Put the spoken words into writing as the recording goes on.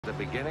The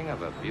beginning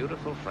of a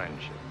beautiful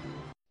friendship.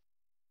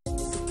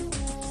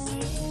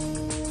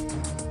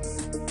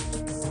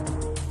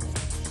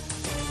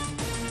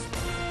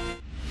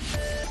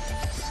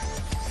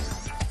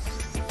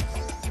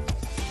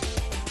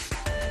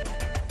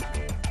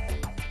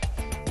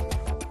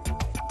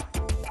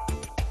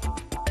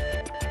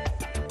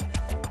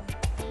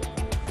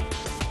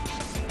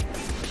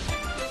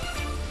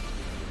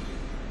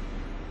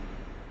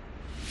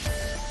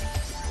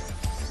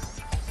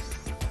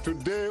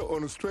 Today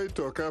on Straight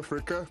Talk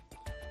Africa,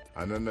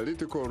 an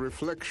analytical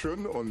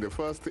reflection on the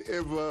first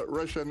ever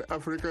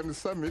Russian-African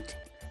summit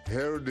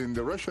held in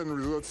the Russian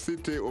resort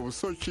city of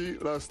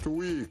Sochi last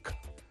week.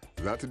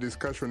 That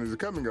discussion is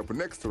coming up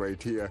next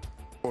right here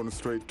on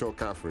Straight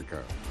Talk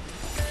Africa.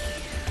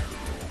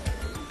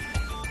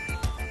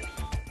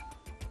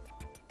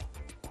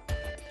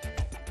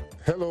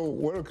 Hello,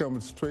 welcome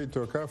to Straight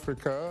Talk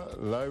Africa,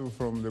 live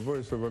from the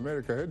Voice of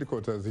America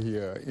headquarters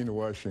here in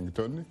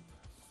Washington.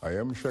 I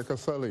am Shaka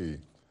Ssali,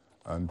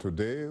 and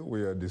today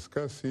we are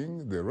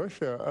discussing the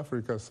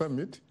Russia-Africa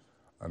Summit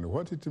and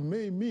what it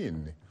may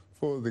mean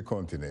for the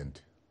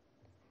continent.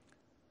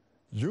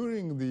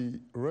 During the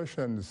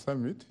Russian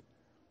summit,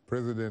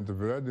 President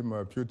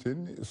Vladimir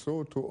Putin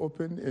sought to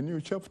open a new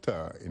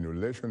chapter in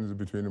relations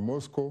between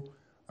Moscow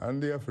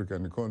and the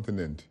African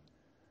continent.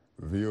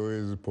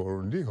 VOA's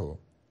Paul Ndiho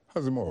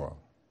has more.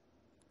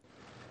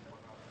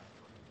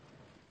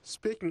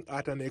 Speaking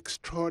at an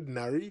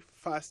extraordinary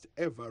first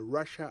ever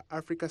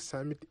Russia-Africa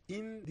summit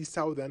in the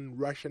southern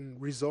Russian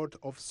resort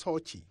of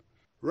Sochi,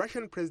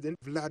 Russian President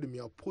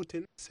Vladimir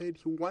Putin said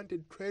he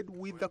wanted trade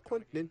with the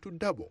continent to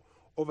double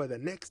over the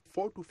next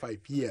 4 to 5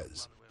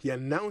 years. He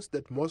announced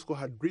that Moscow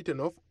had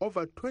written off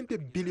over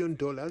 $20 billion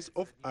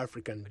of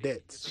African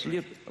debts.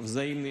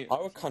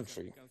 Our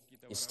country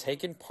is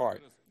taking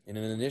part in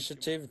an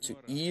initiative to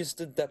ease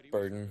the debt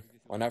burden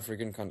on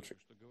African countries.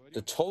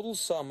 The total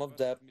sum of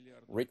debt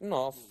written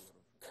off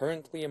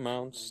currently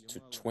amounts to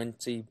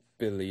 $20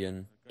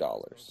 billion.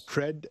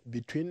 Trade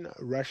between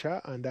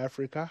Russia and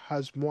Africa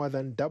has more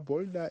than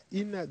doubled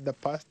in the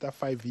past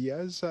 5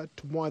 years to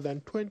more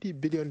than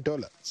 $20 billion.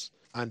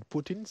 And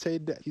Putin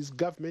said his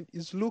government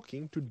is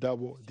looking to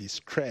double this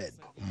trade.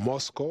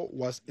 Moscow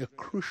was a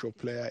crucial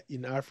player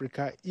in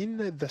Africa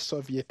in the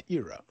Soviet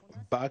era,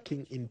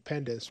 backing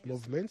independence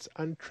movements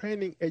and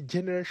training a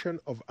generation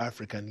of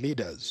African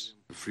leaders.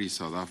 Free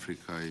South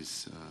Africa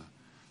is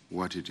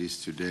what it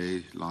is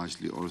today,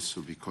 largely also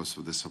because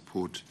of the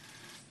support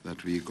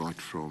that we got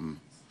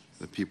from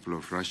the people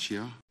of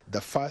Russia.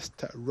 The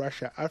first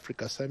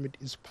Russia-Africa summit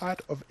is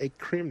part of a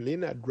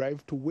Kremlin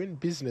drive to win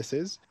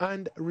businesses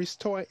and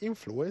restore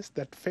influence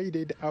that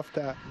faded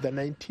after the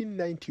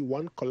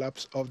 1991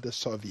 collapse of the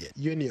Soviet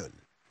Union.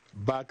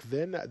 Back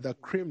then, the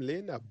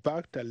Kremlin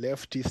backed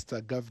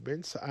leftist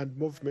governments and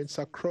movements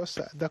across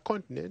the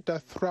continent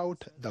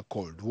throughout the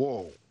Cold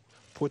War.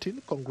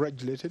 Putin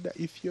congratulated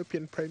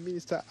Ethiopian Prime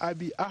Minister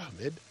Abiy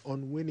Ahmed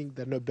on winning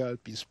the Nobel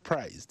Peace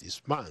Prize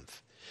this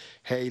month,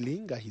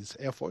 hailing his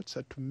efforts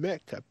to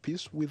make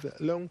peace with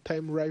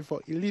longtime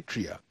rival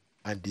Eritrea,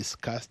 and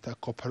discussed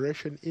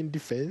cooperation in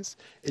defense,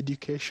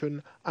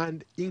 education,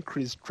 and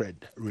increased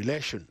trade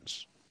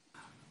relations.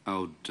 I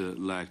would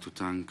like to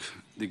thank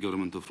the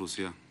government of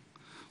Russia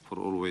for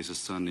always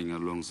standing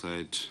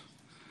alongside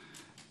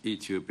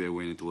Ethiopia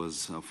when it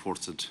was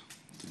forced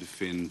to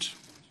defend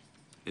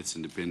its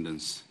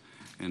independence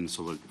and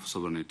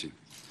sovereignty.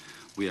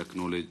 We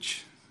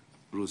acknowledge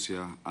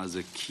Russia as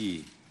a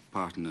key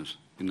partner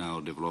in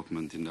our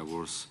development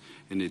endeavors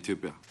in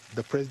Ethiopia.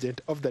 The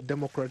president of the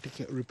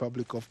Democratic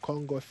Republic of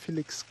Congo,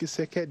 Felix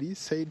Tshisekedi,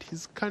 said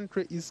his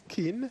country is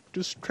keen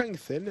to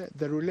strengthen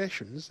the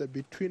relations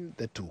between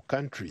the two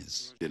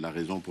countries. It's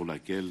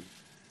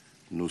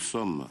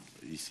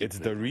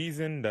the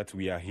reason that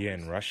we are here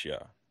in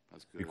Russia,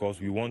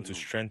 because we want to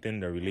strengthen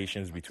the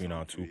relations between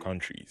our two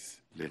countries.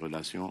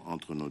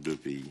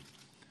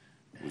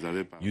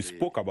 You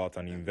spoke about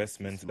an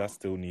investment that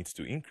still needs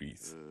to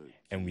increase,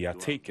 and we are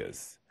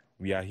takers.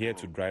 We are here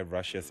to drive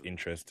Russia's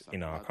interest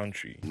in our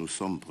country.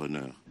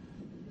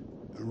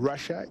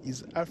 Russia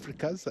is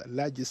Africa's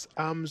largest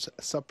arms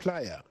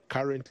supplier.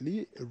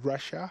 Currently,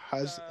 Russia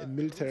has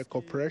military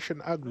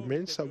cooperation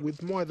agreements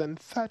with more than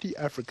 30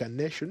 African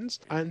nations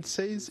and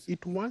says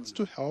it wants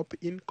to help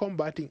in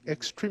combating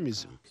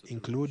extremism,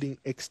 including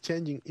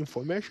exchanging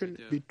information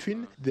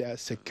between their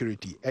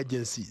security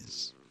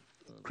agencies.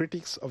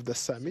 Critics of the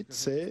summit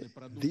say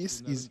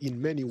this is in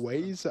many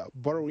ways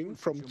borrowing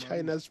from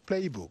China's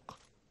playbook.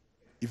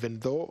 Even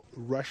though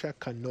Russia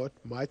cannot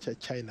match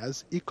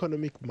China's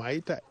economic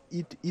might,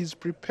 it is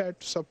prepared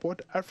to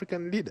support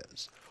African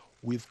leaders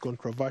with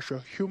controversial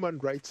human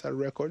rights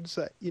records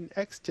in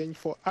exchange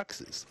for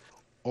access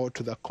or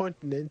to the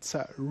continent's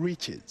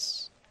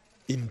riches.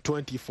 In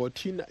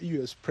 2014,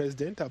 U.S.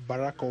 President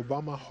Barack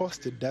Obama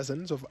hosted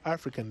dozens of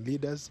African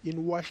leaders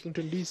in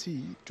Washington,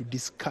 D.C. to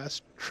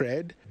discuss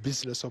trade,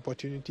 business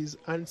opportunities,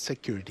 and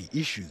security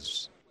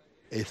issues.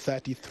 A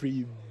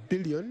 $33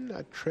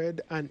 billion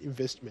trade and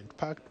investment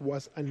pact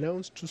was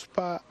announced to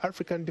spur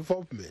African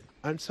development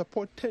and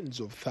support tens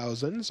of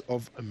thousands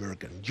of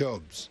American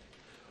jobs.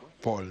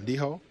 Paul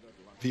Ndiho,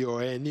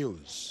 VOA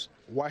News,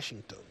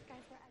 Washington.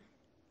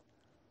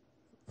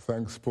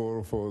 Thanks,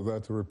 Paul, for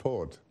that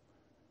report.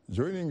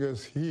 Joining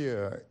us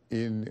here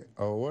in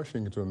our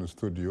Washington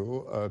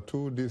studio are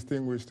two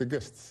distinguished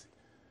guests.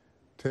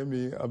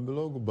 Temi,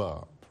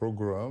 Ibirogba,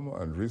 Program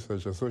and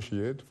Research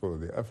Associate for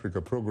the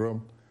Africa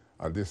Program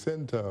at the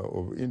Center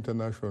of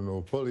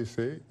International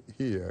Policy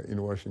here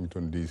in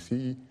Washington,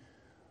 D.C.,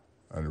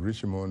 and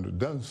Richmond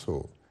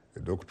Danso, a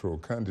doctoral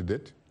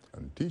candidate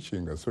and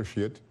teaching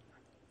associate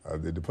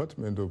at the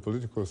Department of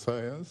Political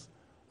Science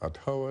at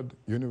Howard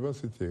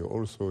University,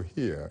 also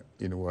here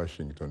in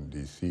Washington,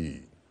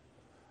 D.C.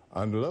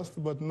 And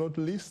last but not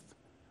least,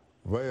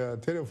 via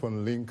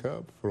telephone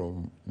link-up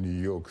from New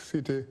York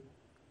City,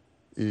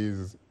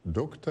 is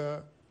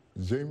Dr.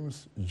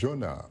 James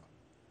Jonah,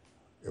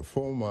 a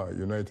former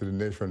United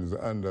Nations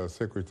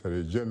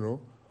Under-Secretary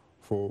General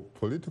for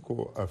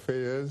Political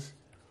Affairs,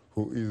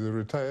 who is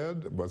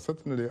retired, but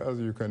certainly, as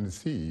you can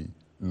see,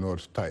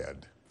 not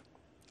tired.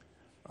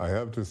 I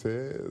have to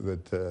say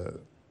that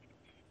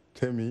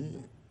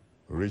Temi,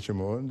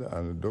 Richmond,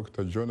 and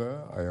Dr.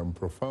 Jonah, I am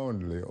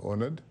profoundly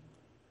honored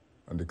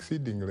and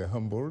exceedingly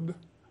humbled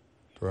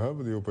to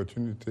have the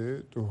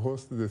opportunity to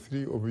host the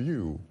three of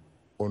you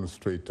on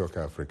Straight Talk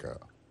Africa.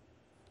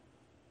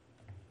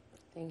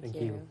 Thank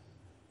you.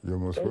 You're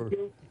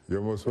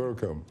most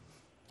welcome.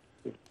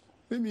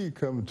 Let me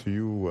come to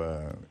you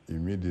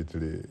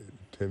immediately.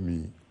 Tell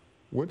me,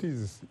 what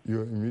is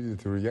your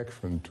immediate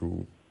reaction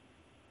to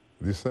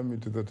the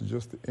summit that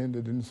just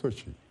ended in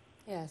Sochi?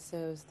 Yeah, so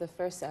it was the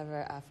first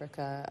ever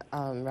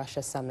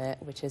Africa-Russia summit,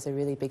 which is a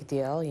really big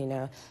deal. You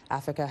know,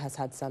 Africa has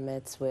had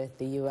summits with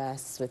the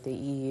U.S., with the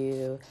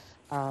EU,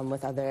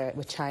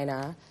 with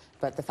China,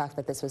 but the fact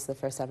that this was the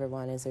first ever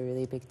one is a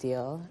really big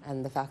deal,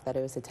 and the fact that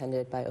it was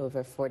attended by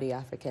over 40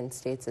 African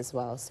states as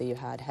well. So you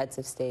had heads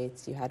of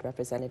states, you had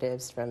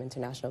representatives from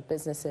international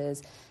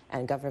businesses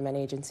and government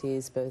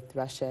agencies, both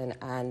Russian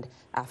and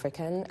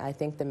African. I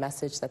think the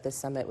message that this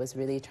summit was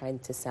really trying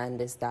to send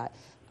is that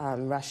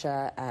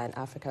Russia and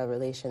Africa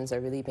relations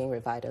are really being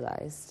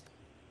revitalized.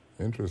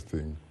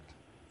 Interesting.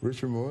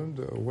 Richmond,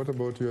 what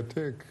about your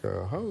take?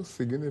 How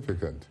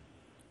significant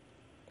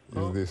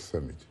is this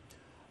summit?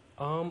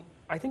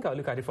 I think I'll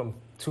look at it from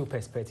two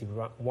perspectives.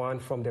 One,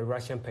 from the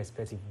Russian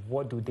perspective,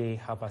 what do they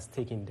have at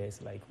stake in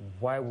this? Like,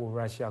 why will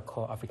Russia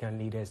call African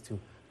leaders to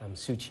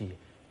Sochi?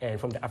 And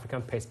from the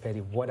African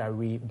perspective, what are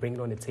we bringing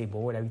on the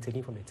table? What are we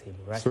taking from the table,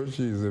 right?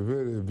 Sochi is a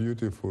very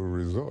beautiful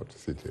resort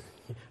city.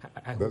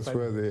 That's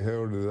where they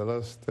held the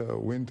last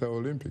Winter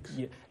Olympics.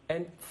 Yeah.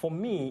 And for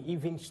me,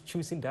 even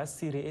choosing that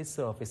city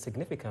itself is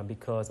significant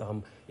because,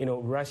 you know,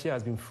 Russia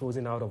has been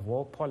frozen out of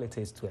world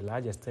politics to a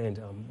large extent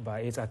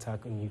by its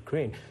attack on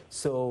Ukraine.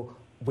 So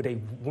with the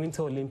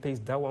Winter Olympics,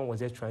 that one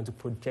was just trying to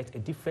project a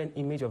different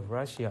image of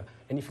Russia.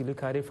 And if you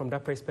look at it from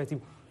that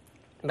perspective,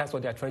 that's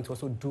what they're trying to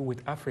also do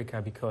with Africa,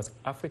 because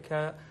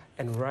Africa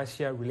and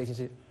Russia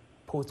relationship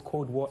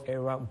post-Cold War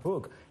era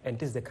broke. And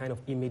this is the kind of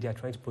image they're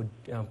trying to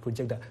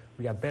project, that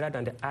we are better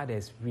than the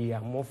others, we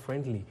are more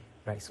friendly,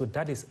 right? So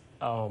that is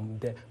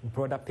the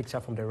broader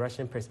picture from the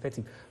Russian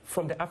perspective.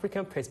 From the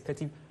African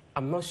perspective,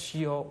 I'm not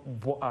sure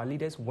what our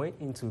leaders went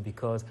into,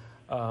 because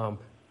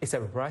it's a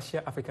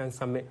Russia-African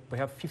summit. We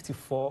have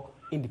 54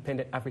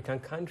 independent African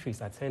countries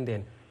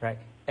attending, right?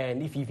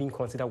 And if you even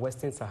consider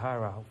Western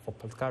Sahara for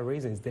political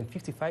reasons, then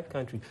 55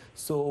 countries.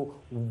 So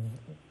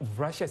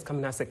Russia is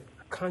coming as a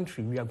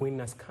country. We are going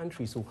as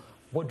country. So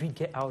what do we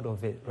get out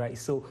of it, right?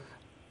 So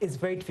it's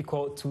very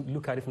difficult to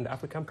look at it from the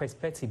African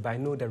perspective, but I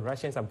know the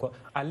Russians have got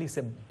at least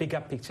a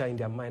bigger picture in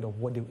their mind of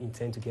what they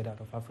intend to get out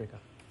of Africa.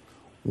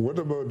 What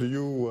about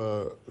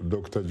you,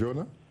 Dr.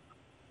 Jonah?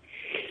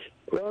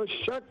 Well,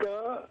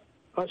 Shaka,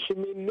 as you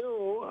may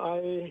know,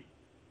 I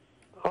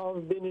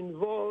have been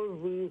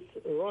involved with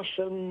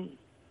Russian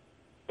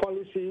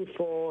policy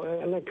for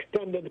an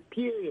extended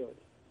period.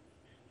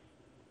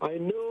 I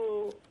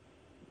know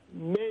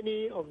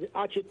many of the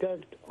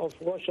architects of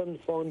Russian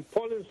foreign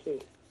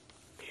policy.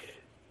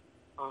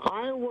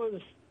 I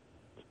was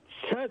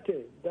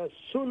certain that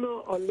sooner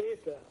or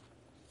later,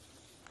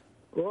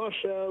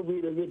 Russia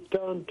will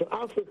return to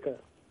Africa.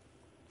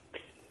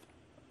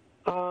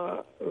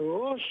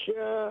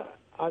 Russia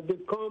has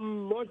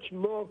become much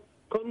more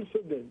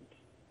confident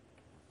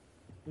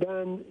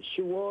than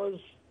she was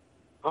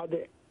at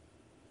the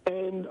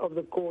end of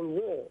the Cold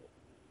War.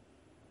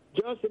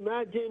 Just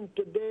imagine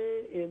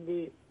today in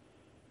the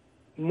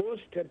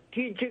most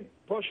strategic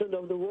portion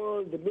of the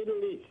world, the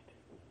Middle East,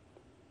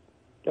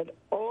 that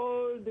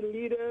all the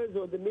leaders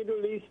of the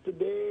Middle East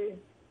today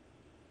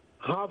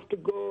have to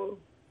go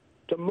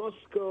to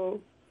Moscow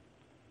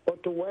or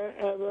to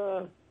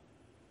wherever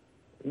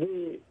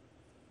the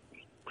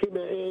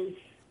premier is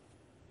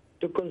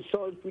to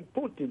consult with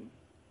Putin.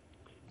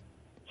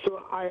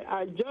 So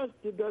I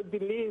just did not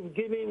believe,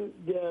 given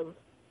the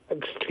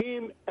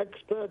extreme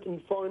expert in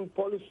foreign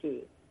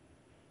policy,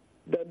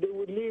 that they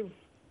would leave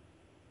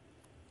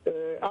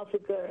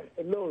Africa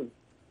alone.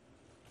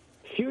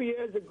 A few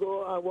years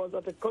ago, I was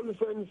at a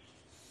conference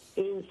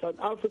in South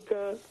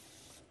Africa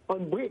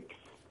on BRICS,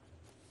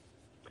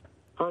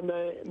 and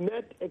I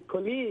met a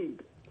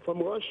colleague from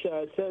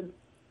Russia. I said,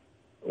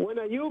 when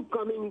are you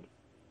coming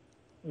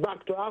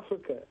back to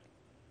Africa?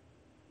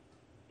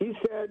 He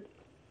said,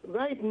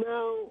 right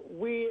now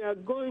we are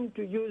going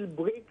to use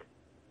BRIC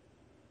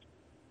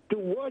to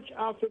watch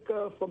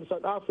Africa from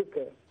South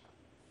Africa.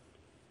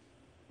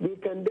 We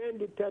can then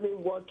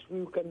determine what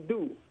we can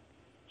do.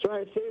 So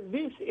I say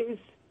this is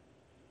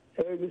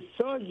a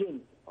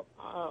resurgence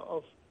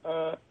of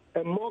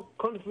a more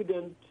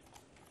confident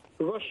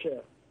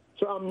Russia.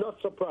 So I'm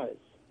not surprised.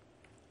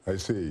 I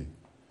see.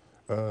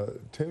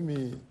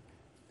 Temi,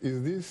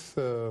 is this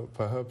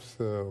perhaps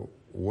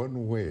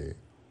one way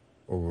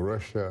of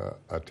Russia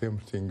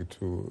attempting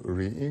to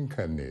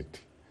reincarnate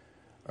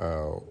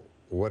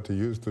what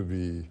used to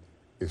be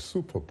a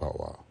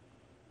superpower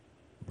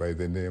by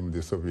the name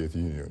the Soviet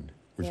Union,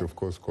 which of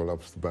course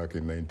collapsed back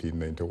in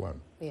 1991?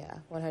 Yeah,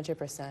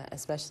 100%,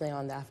 especially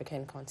on the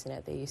African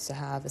continent. They used to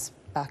have,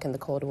 back in the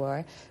Cold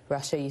War,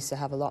 Russia used to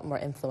have a lot more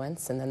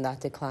influence, and then that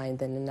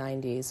declined in the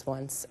 90s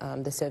once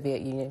the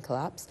Soviet Union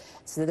collapsed.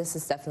 So this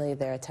is definitely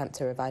their attempt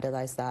to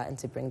revitalize that and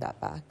to bring that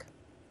back.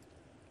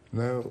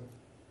 Now,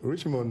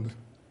 Richmond,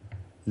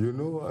 you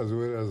know as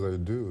well as I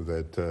do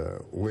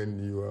that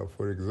when you are,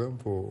 for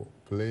example,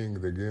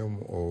 playing the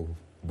game of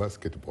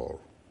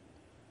basketball,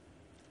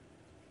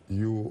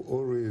 you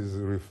always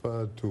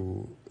refer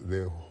to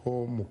the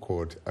home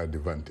court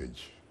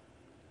advantage.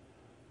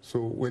 So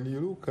when you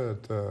look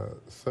at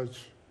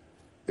such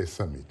a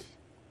summit,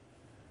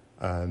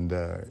 and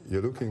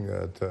you're looking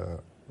at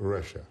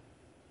Russia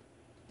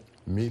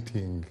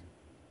meeting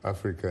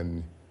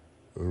African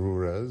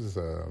rulers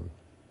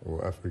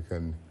or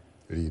African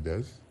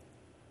leaders,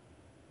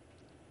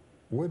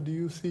 what do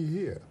you see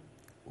here?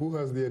 Who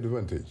has the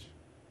advantage?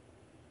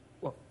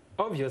 Well,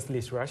 obviously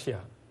it's Russia.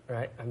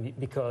 Right,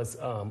 because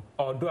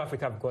although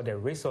Africa have got the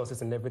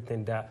resources and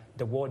everything that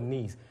the world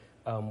needs,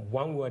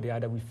 one way or the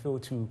other we fail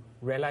to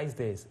realize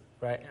this,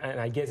 right? And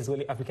I guess it's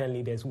only African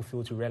leaders who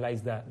fail to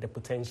realize that the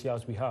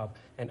potentials we have,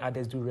 and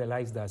others do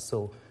realize that.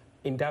 So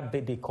in that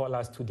bid, they call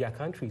us to their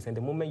countries, and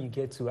the moment you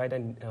get to either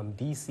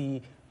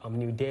DC,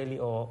 New Delhi,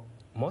 or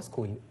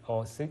Moscow,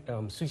 or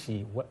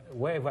Sochi,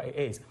 wherever it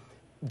is,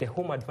 the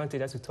home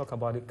advantage, as we talk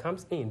about it,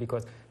 comes in,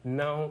 because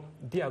now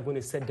they are going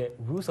to set the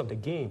rules of the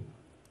game.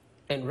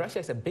 And Russia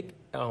is a big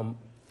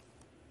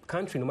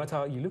country, no matter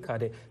how you look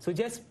at it. So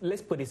just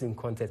let's put this in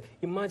context.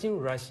 Imagine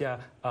Russia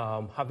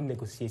having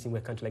negotiations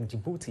with a country like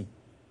Djibouti,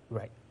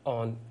 right,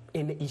 on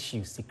any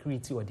issue,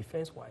 security or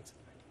defense-wise,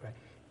 right?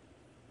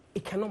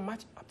 It cannot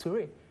match up to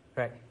it,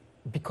 right?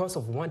 Because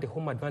of, one, the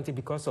home advantage,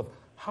 because of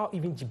how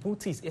even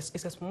Djibouti is.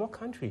 It's a small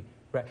country,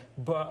 right?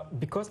 But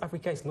because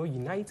Africa is not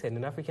united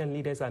and African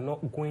leaders are not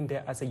going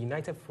there as a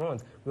united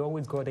front, we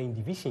always go there in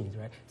divisions,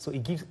 right? So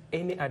it gives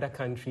any other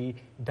country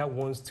that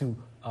wants to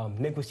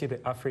negotiate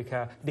with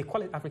Africa, they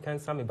call it African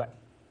Summit, but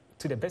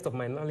to the best of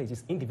my knowledge,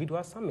 it's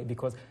individual summit,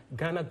 because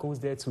Ghana goes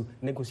there to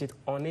negotiate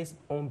on its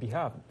own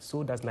behalf.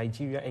 So does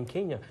Nigeria and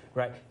Kenya,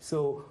 right?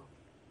 So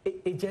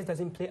it just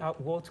doesn't play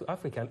out well to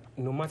Africa,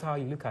 no matter how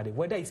you look at it.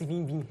 Whether it's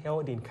even being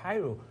held in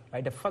Cairo,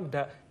 right? The fact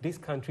that these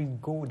countries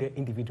go there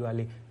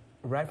individually,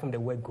 right from the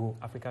word go,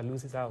 Africa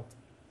loses out.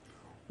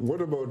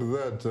 What about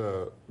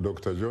that,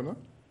 Dr. Jonah?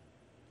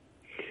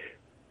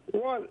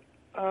 Well,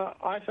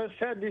 as I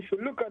said, if you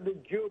look at the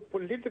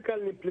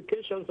geopolitical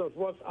implications of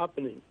what's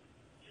happening,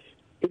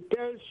 it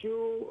tells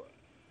you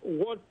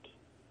what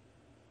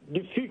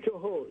the future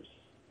holds.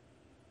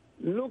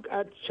 Look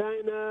at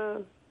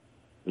China,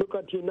 look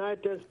at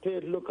United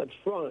States, look at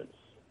France.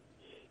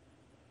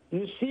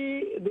 You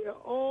see, they're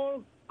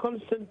all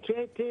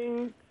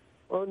concentrating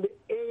on the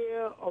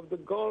area of the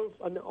Gulf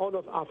and the Horn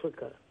of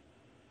Africa.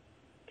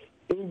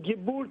 In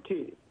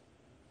Djibouti,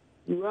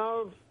 you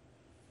have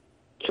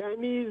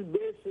Chinese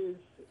bases,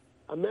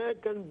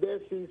 American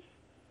bases,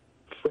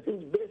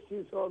 French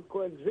bases all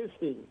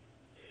coexisting.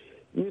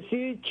 You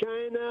see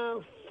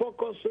China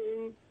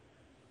focusing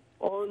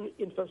on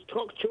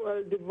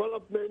infrastructural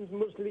development,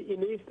 mostly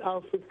in East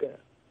Africa.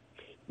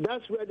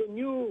 That's where the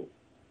new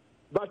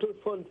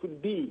battlefront will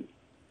be.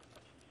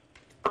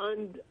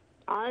 And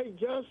I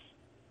just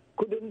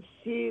couldn't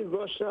see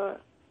Russia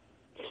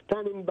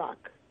standing back.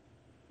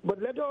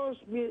 But let us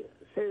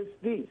say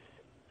this.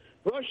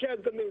 Russia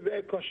is going to be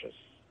very cautious.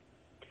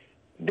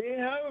 They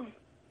have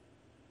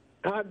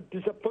had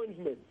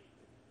disappointments.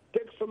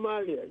 Take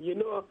Somalia. You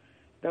know,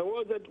 there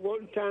was at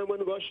one time when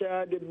Russia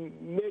had a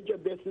major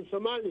base in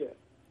Somalia.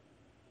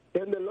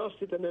 Then they lost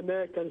it and the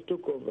Americans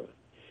took over.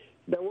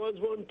 There was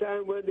one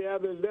time where they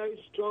have a very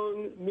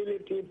strong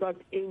military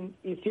impact in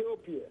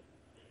Ethiopia.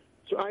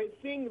 So I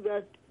think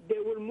that they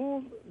will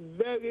move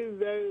very,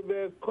 very,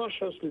 very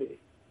cautiously,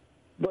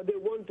 but they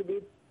want to be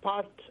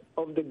part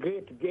of the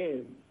great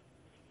game.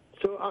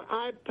 So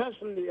I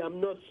personally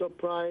am not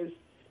surprised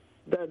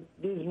that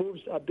these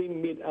moves are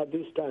being made at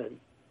this time.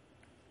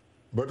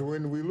 But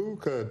when we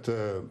look at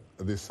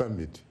the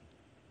summit,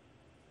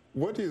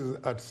 what is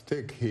at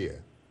stake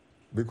here?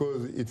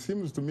 Because it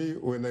seems to me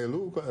when I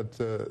look at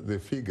the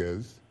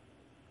figures,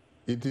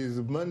 it is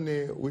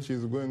money which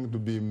is going to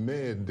be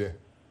made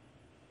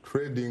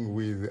trading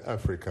with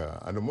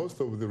Africa. And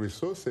most of the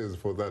resources,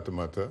 for that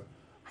matter,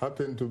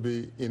 happen to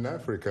be in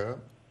Africa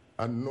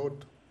and not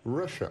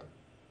Russia.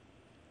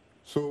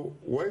 So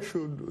why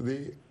should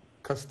the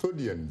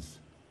custodians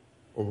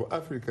of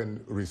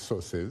African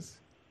resources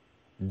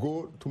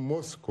go to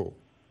Moscow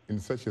in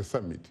such a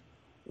summit?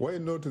 Why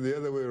not the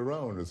other way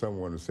around,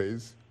 someone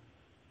says,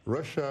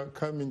 Russia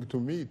coming to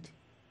meet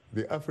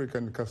the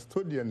African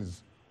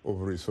custodians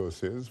of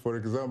resources, for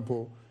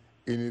example,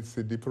 in its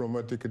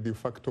diplomatic de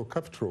facto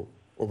capital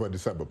of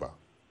Addis Ababa?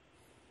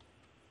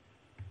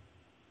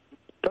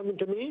 Coming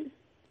to me?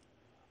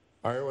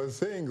 I was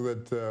saying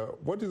that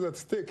what is at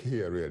stake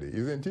here, really?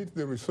 Isn't it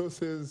the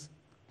resources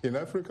in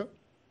Africa?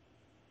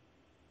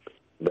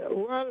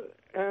 Well,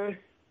 there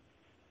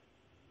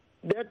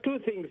are two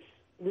things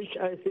which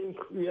I think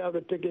we have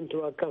to take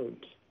into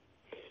account.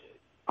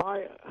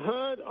 I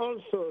heard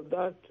also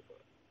that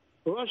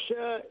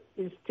Russia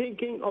is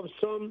thinking of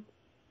some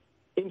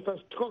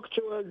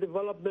infrastructural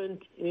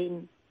development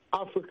in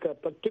Africa,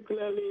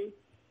 particularly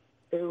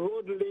a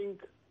road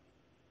link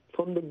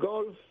from the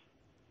Gulf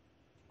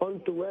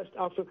onto West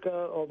Africa,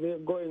 or we're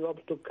going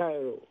up to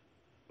Cairo.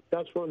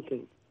 That's one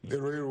thing. The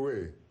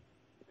railway.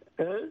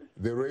 Huh?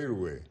 The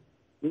railway.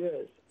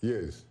 Yes.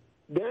 Yes.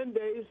 Then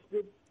there is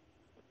the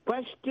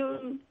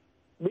question,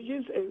 which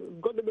is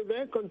going to be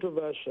very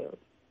controversial,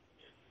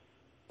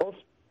 of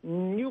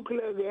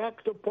nuclear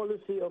reactor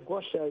policy of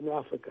Russia in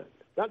Africa.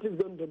 That is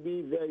going to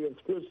be very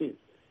explosive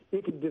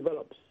if it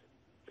develops.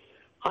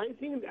 I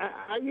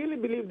really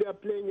believe they are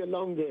playing a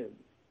long game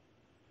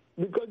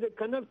because they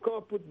cannot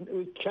cope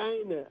with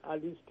China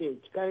at this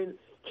stage.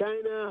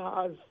 China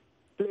has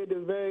played a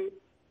very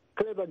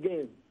clever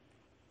game.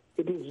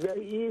 It is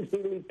very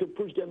easy to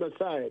push them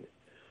aside.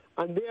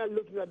 And they are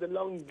looking at the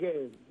long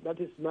game. That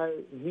is my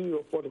view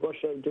of what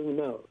Russia is doing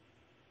now.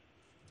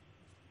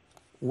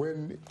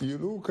 When you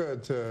look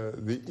at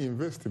the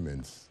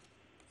investments,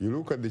 you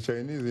look at the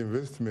Chinese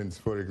investments,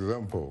 for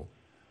example,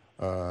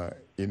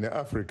 in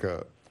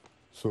Africa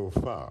so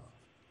far,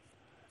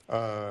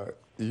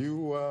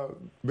 you are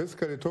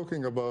basically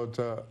talking about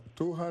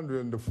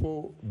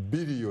 204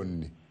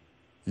 billion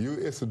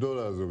US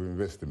dollars of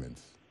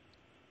investments.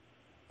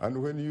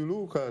 And when you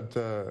look at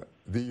the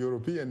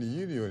European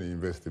Union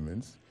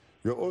investments,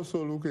 you're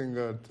also looking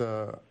at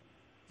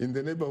in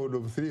the neighborhood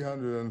of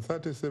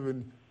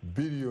 $337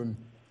 billion.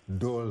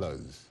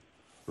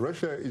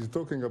 Russia is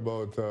talking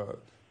about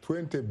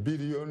 20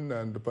 billion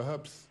and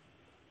perhaps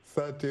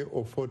 30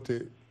 or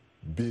 40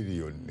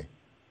 billion.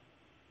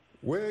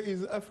 Where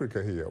is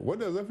Africa here? What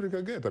does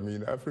Africa get? I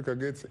mean, Africa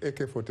gets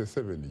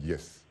AK-47,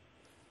 yes.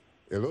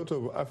 A lot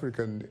of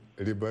African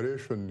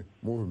liberation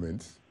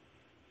movements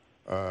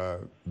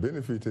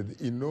benefited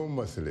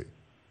enormously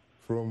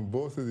from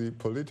both the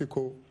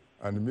political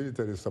and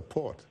military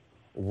support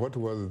of what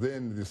was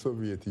then the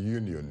Soviet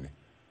Union.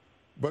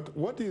 But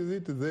what is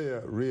it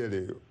there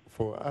really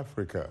for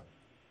Africa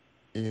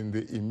in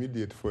the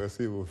immediate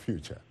foreseeable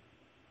future?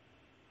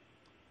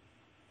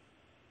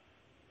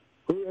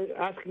 You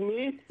asking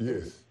me?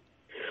 Yes.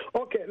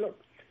 Okay, look.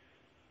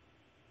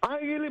 I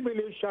really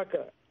believe,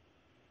 Shaka,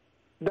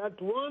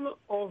 that one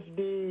of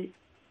the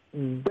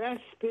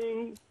best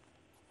things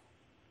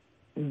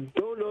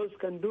donors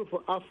can do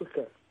for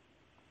Africa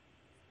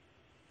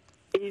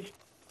is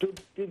to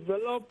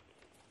develop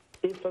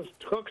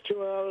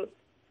infrastructural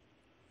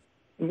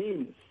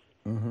means.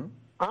 Mm-hmm.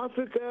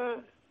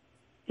 Africa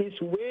is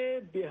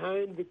way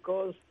behind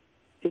because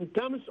in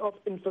terms of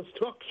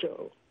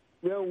infrastructure,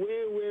 we are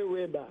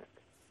way back.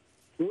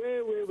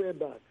 Way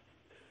back.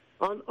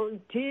 And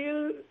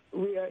until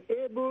we are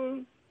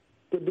able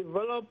to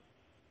develop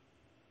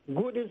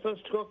good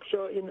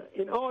infrastructure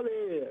in all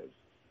areas,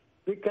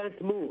 we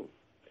can't move.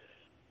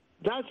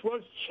 That's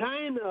what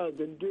China has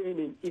been doing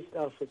in East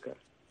Africa.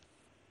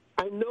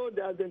 I know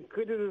there's been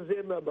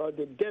criticism about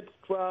the debt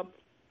trap,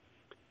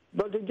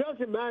 but just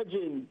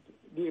imagine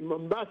the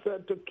Mombasa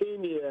to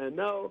Kenya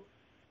now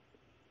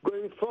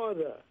going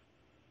further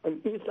in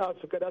East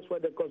Africa, that's where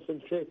they're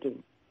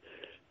concentrating.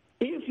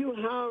 If you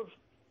have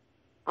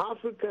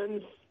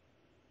Africans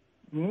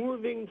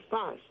moving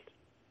fast,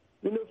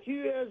 a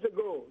few years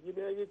ago, you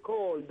may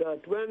recall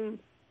that when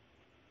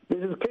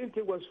Mrs.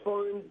 Clinton was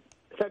Foreign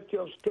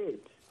Secretary of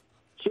State,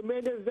 she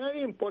made a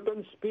very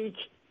important speech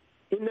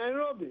in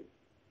Nairobi.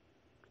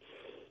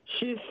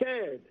 She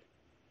said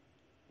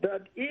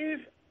that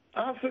if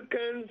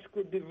Africans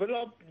could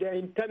develop their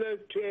internal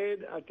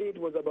trade, I think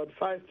it was about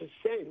 5%,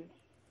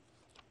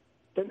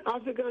 then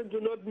Africans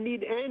do not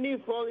need any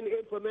foreign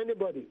aid from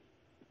anybody.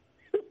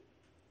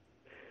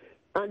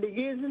 And the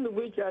reason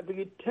which I've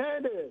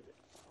retarded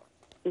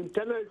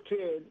internal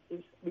trade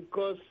is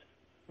because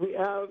we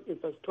have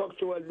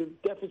infrastructural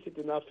deficit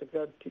in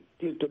Africa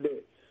till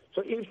today.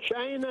 So if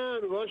China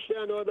and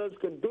Russia and others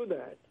can do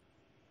that,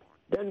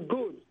 then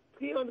good.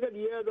 300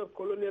 years of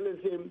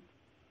colonialism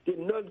did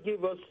not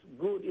give us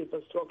good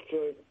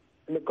infrastructure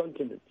in the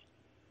continent.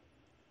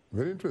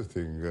 Very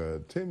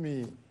interesting.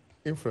 Temi,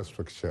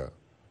 infrastructure,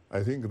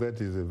 I think that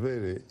is a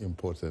very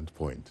important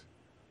point.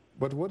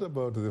 But what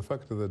about the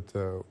fact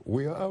that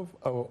we have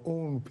our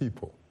own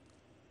people,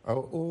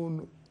 our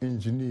own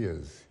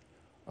engineers,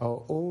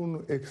 our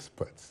own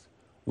experts?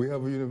 We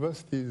have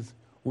universities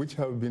which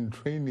have been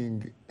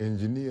training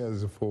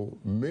engineers for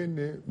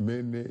many,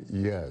 many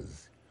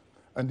years.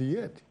 And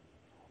yet,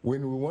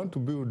 when we want to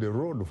build a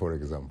road, for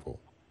example,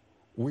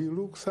 we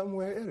look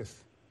somewhere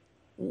else.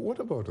 What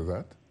about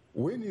that?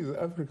 When is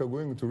Africa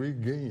going to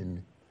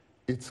regain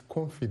its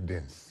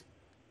confidence,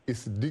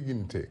 its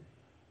dignity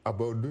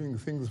about doing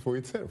things for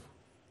itself?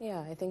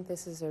 Yeah, I think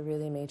this is a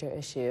really major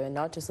issue, and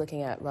not just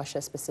looking at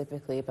Russia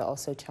specifically, but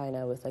also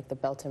China with like the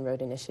Belt and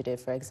Road Initiative,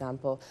 for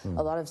example.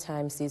 A lot of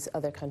times these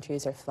other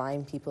countries are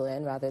flying people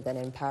in rather than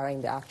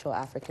empowering the actual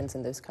Africans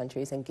in those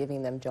countries and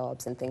giving them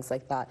jobs and things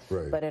like that.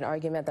 Right. But an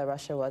argument that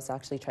Russia was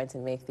actually trying to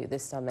make through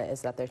this summit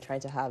is that they're trying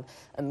to have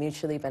a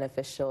mutually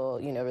beneficial,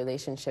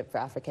 relationship for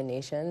African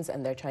nations,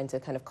 and they're trying to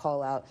kind of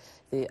call out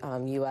the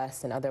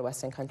U.S. and other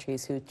Western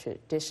countries who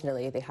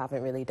traditionally they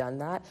haven't really done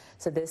that.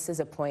 So this is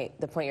a point.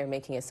 The point you're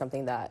making is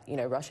something that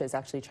Russia has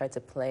actually tried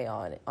to play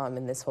on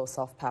in this whole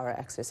soft power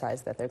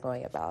exercise that they're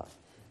going about.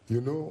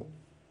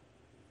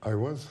 I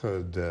once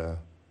had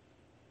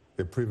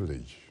a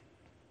privilege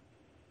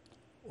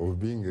of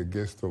being a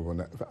guest of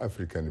an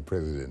African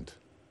president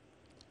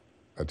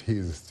at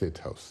his state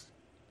house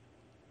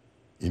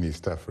in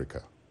East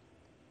Africa.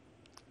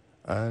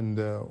 And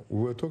we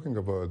were talking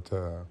about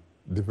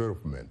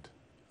development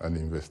and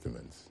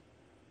investments.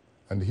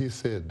 And he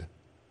said,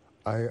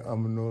 I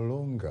am no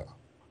longer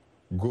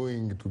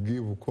going to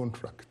give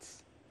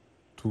contracts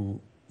to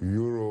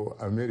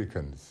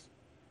Euro-Americans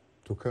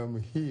to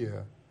come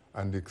here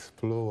and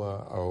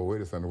explore our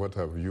wealth and what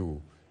have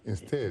you.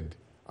 Instead,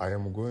 I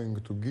am going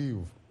to give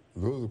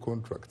those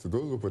contracts,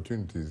 those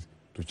opportunities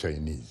to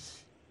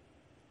Chinese.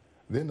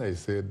 Then I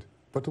said,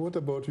 but what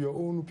about your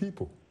own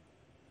people?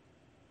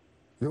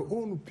 Your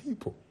own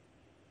people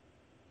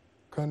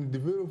can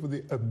develop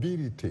the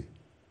ability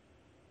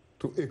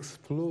to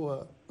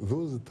explore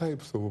those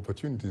types of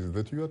opportunities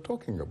that you are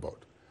talking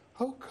about.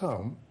 How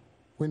come,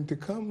 when it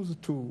comes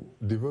to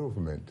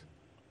development,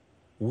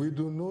 we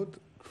do not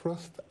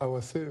trust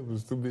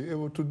ourselves to be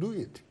able to do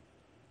it?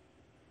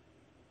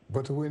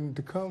 But when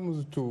it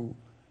comes to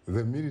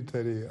the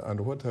military and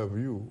what have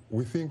you,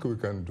 we think we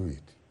can do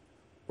it.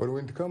 But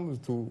when it comes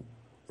to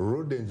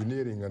road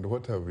engineering and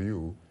what have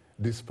you,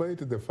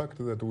 despite the fact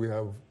that we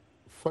have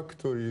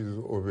factories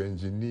of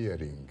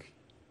engineering,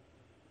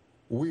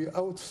 we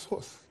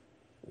outsource.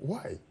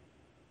 Why?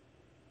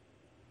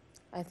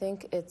 I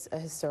think it's a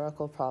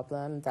historical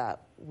problem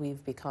that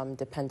we've become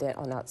dependent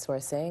on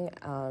outsourcing,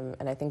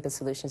 and I think the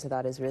solution to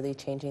that is really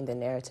changing the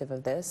narrative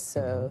of this.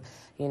 So,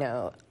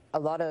 a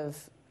lot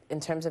of, in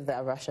terms of the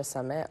Russia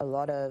summit, a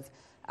lot of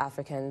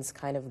Africans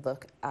kind of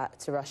look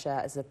to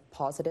Russia as a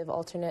positive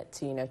alternate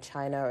to,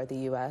 China or the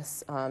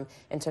U.S.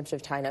 In terms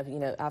of China,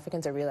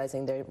 Africans are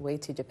realizing they're way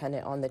too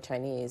dependent on the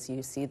Chinese.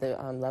 You see the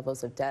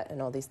levels of debt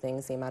and all these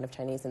things, the amount of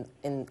Chinese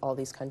in all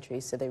these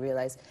countries. So they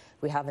realize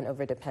we have an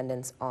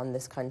overdependence on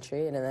this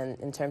country. And then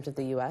in terms of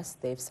the U.S.,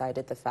 they've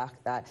cited the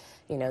fact that,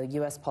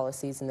 U.S.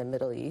 policies in the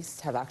Middle East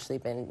have actually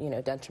been,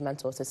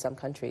 detrimental to some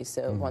countries.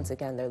 So once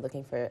again, they're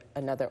looking for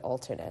another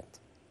alternate.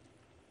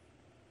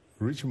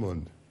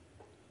 Richmond,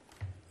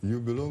 you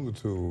belong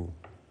to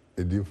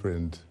a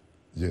different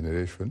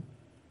generation,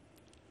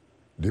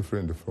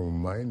 different from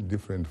mine,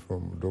 different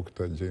from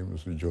Dr.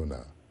 James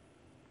Jonah.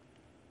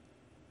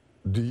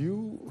 Do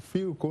you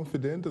feel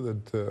confident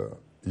that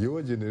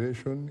your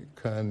generation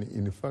can,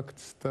 in fact,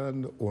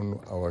 stand on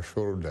our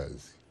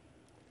shoulders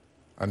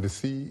and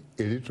see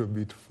a little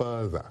bit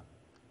further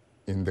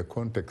in the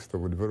context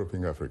of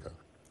developing Africa?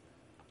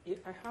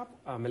 I have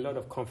a lot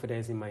of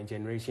confidence in my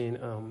generation.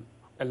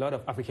 A lot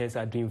of Africans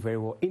are doing very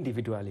well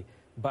individually.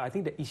 But I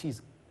think the issue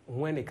is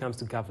when it comes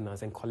to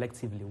governance and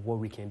collectively what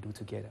we can do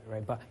together,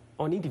 right? But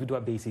on individual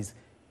basis,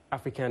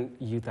 African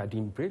youth are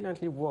doing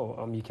brilliantly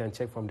well. You can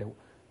check from the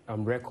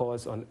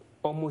records on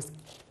almost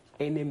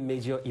any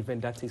major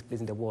event that takes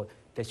place in the world,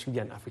 there should be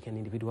an African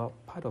individual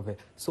part of it.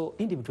 So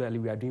individually,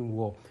 we are doing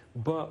well.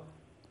 But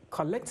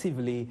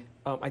collectively,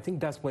 I think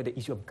that's where the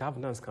issue of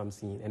governance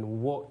comes in, and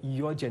what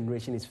your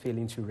generation is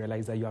failing to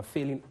realize, that you are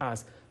failing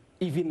us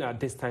even at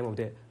this time of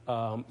the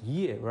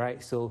year,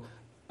 right? So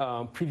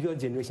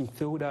previous generation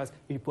failed us,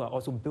 people are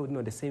also building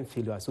on the same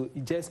failure. So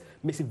it just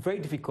makes it very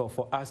difficult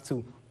for us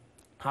to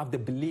have the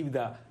belief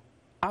that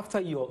after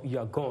you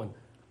are gone,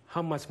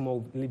 how much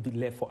more will be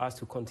left for us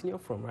to continue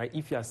from, right?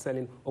 If you are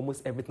selling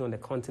almost everything on the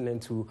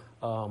continent to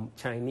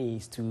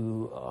Chinese,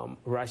 to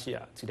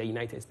Russia, to the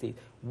United States,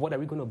 what are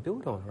we going to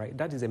build on, right?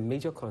 That is a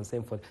major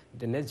concern for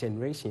the next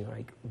generation,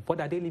 right?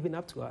 What are they leaving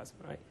up to us,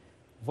 right?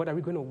 What are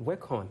we going to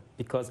work on?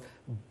 Because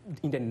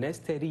in the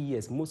next 30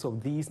 years, most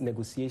of these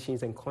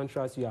negotiations and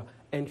contracts you are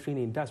entering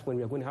in, that's when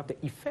we are going to have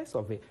the effects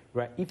of it,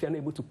 right? If you're not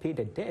able to pay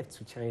the debt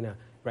to China,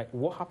 right?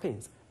 What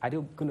happens? Are they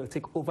going to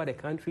take over the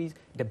countries?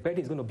 The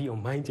burden is going to be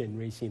on my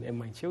generation and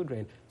my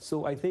children.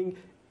 So I think,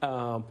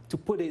 to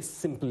put it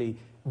simply,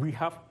 we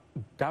have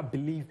that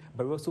belief,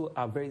 but we also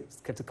are very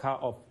skeptical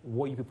of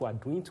what you people are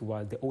doing to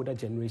us, the older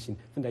generation,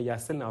 think that you are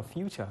selling our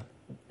future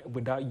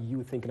without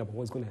you thinking about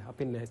what's going to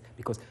happen next,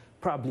 because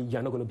probably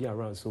you're not going to be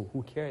around, so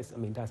who cares? I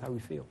mean, that's how we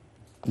feel.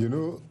 You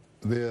know,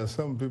 there are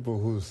some people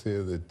who say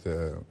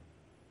that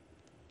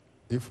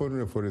if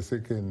only for a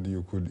second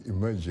you could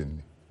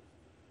imagine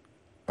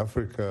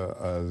Africa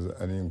as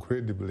an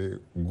incredibly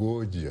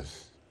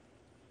gorgeous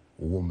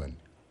woman.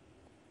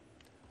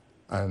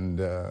 And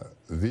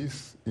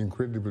this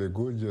incredibly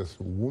gorgeous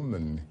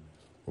woman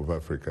of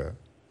Africa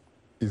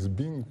is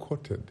being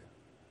courted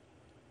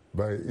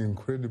by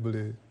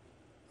incredibly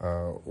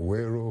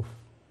well-off,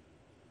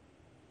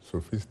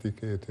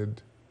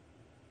 sophisticated,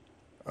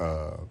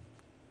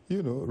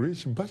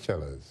 rich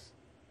bachelors,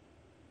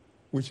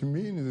 which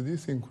means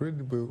this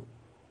incredible,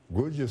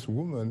 gorgeous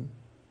woman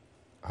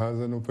has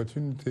an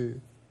opportunity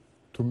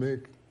to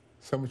make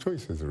some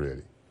choices,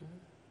 really,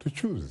 to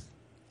choose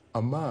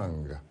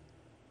among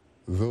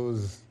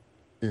those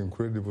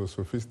incredible,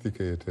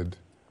 sophisticated,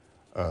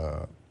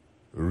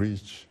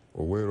 rich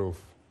or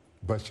well-off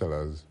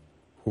bachelors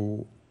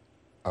who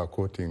are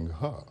courting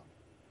her.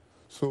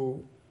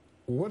 So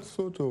what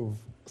sort of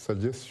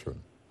suggestion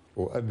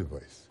or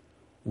advice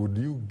would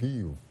you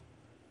give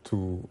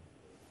to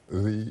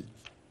the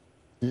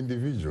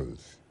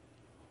individuals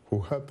who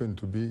happen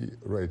to be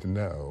right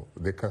now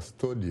the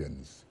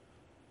custodians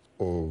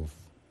of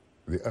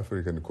the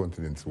African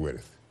continent's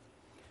wealth?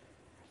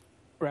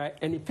 Right,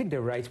 and you pick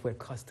the right word,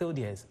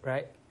 custodians,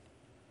 right?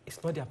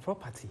 It's not their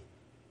property,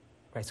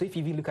 right? So if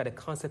you even look at the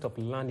concept of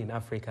land in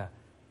Africa,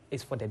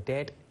 it's for the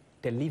dead,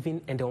 the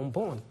living, and the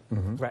unborn,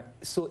 right?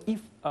 So if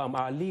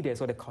our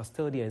leaders or the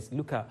custodians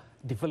look at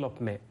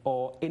development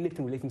or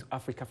anything relating to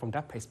Africa from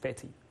that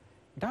perspective,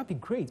 that'd be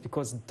great,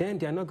 because then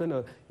they're not going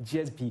to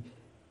just be,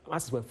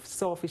 as it were,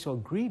 selfish or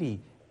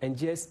greedy and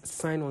just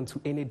sign on to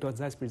any dots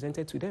that's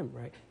presented to them,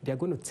 right? They're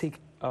going to take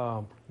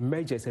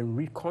measures and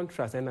read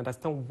contracts and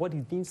understand what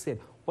is being said.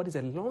 What is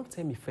a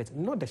long-term effect,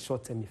 not the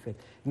short-term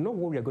effect. Not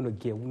what we are going to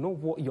get, not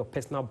what your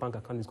personal bank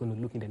account is going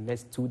to look in the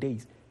next 2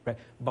 days, right?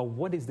 But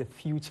what is the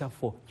future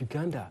for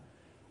Uganda?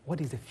 What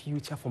is the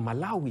future for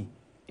Malawi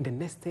in the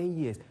next 10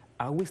 years?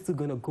 Are we still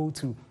going to go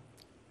to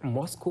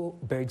Moscow,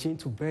 Beijing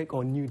to Berg,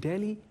 or New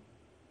Delhi?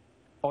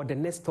 Or the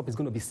next stop is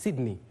going to be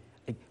Sydney?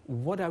 Like,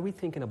 what are we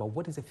thinking about?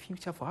 What is the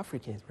future for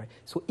Africans, right?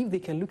 So if they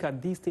can look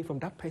at these things from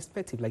that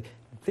perspective, like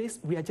this,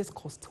 we are just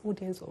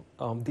custodians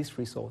of these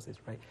resources,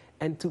 right?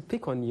 And to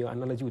pick on your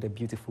analogy with a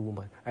beautiful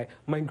woman, right?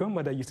 My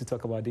grandmother used to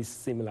talk about this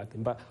similar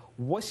thing, but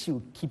what she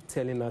would keep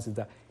telling us is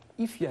that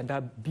if you are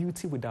that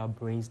beauty without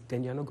brains,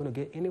 then you're not going to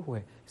get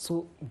anywhere.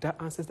 So that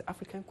answers the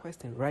African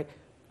question, right?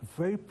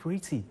 Very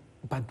pretty,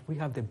 but we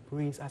have the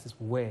brains as is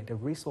where, the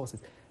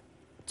resources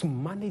to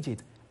manage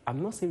it.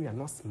 I'm not saying we are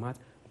not smart,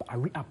 but are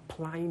we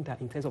applying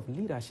that in terms of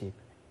leadership?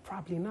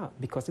 Probably not,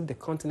 because if the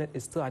continent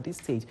is still at this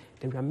stage,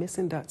 then we are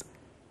missing that,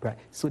 right?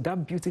 So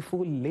that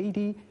beautiful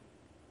lady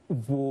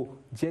will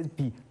just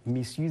be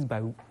misused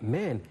by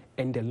men,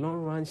 and in the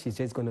long run, she's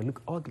just going to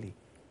look ugly,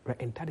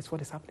 right? And that is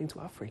what is happening to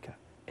Africa,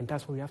 and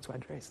that's what we have to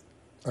address.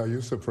 Are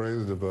you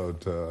surprised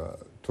about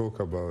talk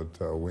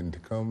about when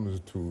it comes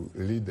to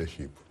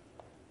leadership?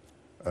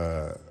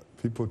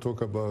 People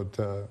talk about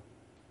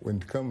when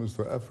it comes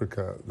to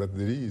Africa that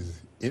there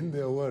is, in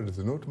their words,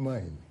 not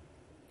mine,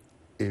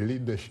 a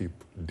leadership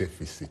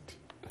deficit.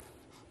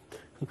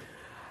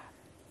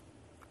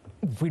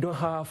 We don't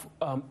have,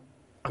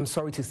 I'm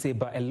sorry to say,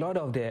 but a lot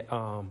of the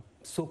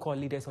so-called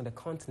leaders on the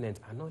continent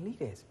are not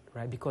leaders,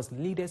 right? Because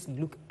leaders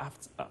look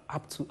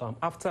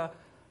after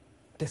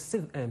the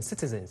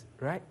citizens,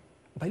 right?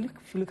 But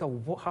if you look at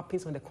what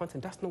happens on the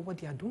continent, that's not what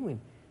they are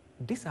doing.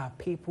 These are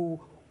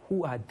people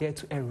who are there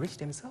to enrich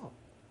themselves.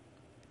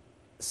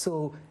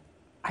 So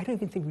I don't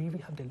even think we even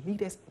have the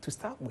leaders to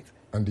start with.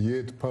 And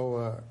yet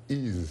power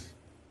is,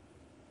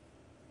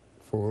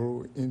 for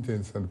all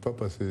intents and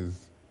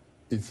purposes,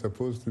 it's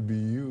supposed to be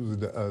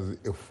used as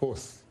a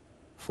force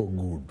for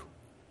good.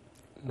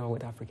 Not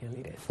with African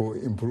leaders. For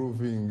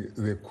improving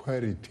the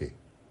quality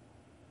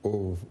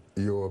of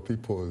your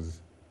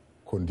people's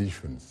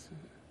conditions,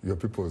 your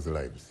people's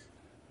lives.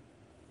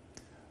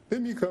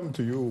 Let me come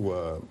to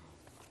you,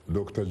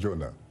 Dr.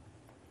 Jonah.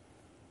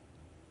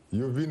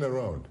 You've been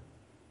around.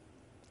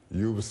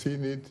 You've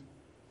seen it.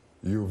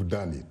 You've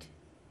done it.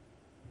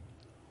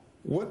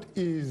 What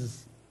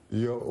is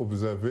your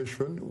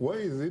observation? Why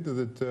is it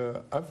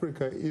that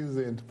Africa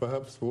isn't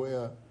perhaps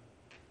where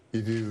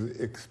it is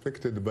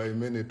expected by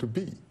many to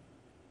be,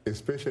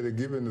 especially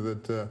given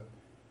that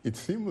it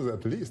seems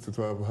at least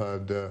to have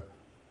had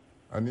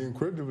an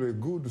incredibly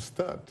good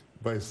start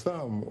by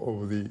some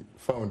of the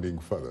founding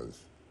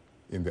fathers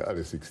in the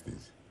early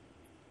 60s?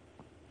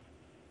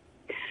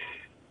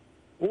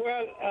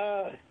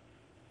 Well,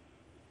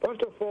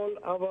 first of all,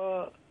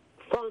 our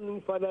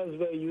founding fathers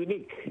were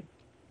unique.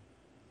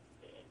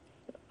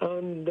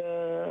 And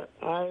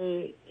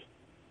I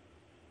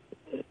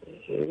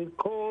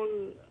recall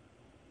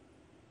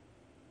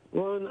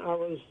when I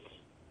was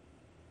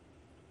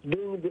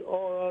doing the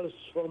orals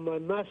for my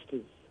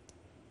master's.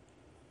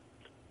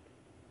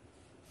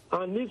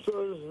 And this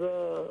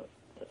was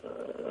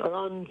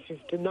around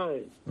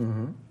 59.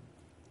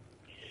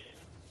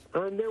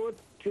 And there was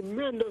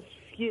tremendous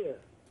fear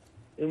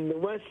in the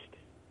West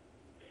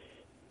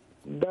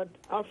that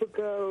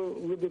Africa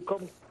will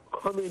become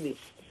communist.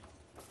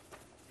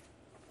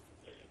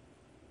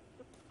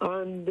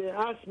 And they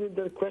asked me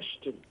the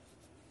question,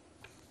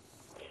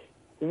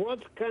 what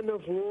kind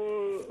of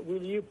role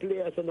will you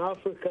play as an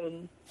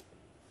African?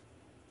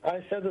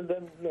 I said to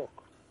them,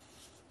 look,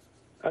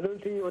 I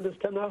don't think you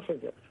understand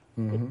Africa.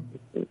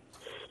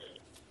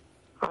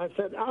 I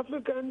said,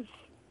 Africans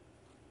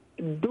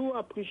do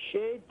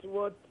appreciate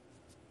what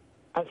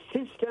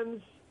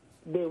assistance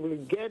they will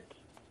get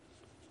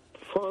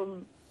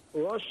from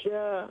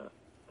Russia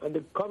and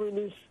the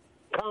communist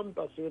camp,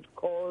 as it's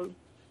called,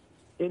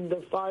 in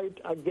the fight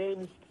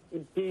against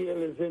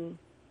imperialism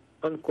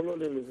and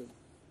colonialism.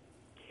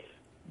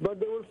 But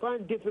they will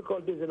find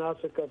difficulties in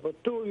Africa for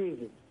two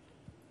reasons.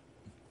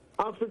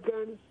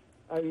 Africans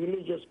are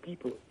religious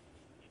people.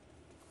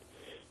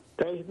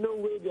 There is no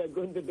way they are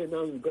going to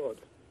denounce God.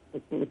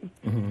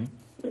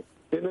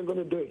 They're not going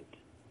to do it.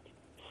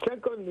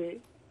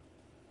 Secondly,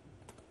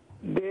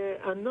 they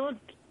are not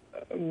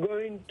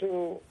going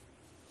to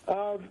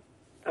have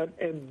an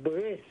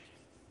embrace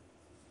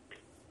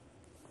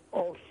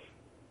of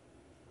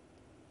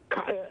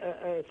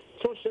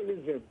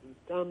socialism in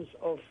terms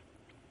of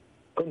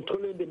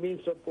controlling the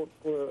means of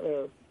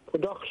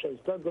production.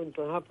 It's not going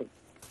to happen.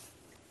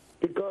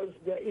 Because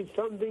there is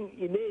something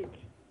innate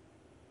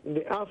in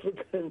the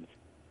Africans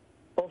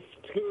of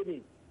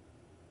trading.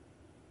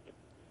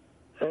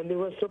 And they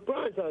were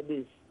surprised at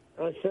this.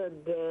 I said,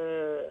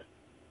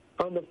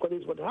 and of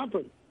course, what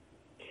happened.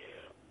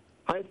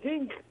 I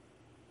think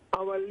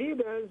our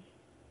leaders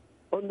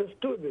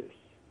understood this.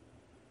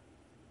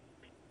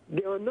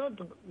 They are not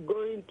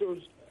going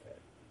to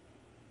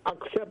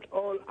accept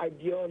all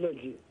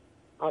ideology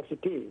as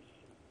it is.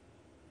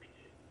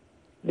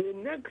 The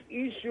next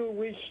issue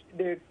which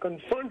they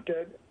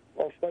confronted,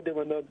 of course they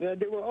were not there,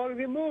 they were all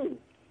removed.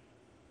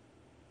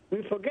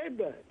 We forget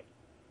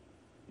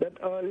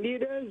that our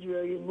leaders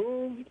were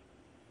removed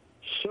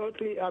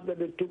shortly after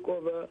they took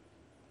over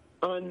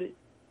and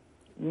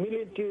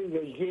military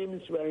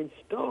regimes were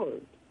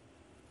installed.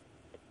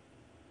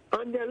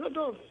 And there are a lot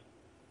of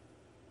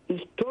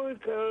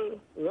historical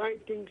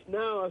writings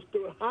now as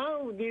to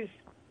how these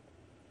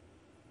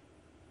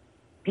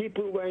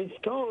people were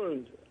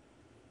installed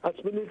as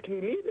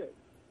military leaders.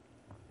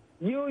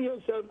 You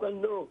yourself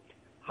can know,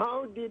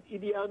 how did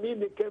Idi Amin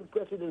become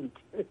president?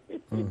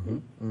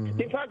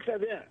 The facts are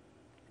there.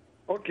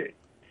 Okay.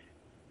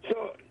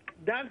 So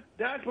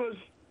that was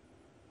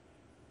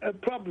a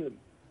problem.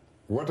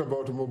 What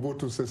about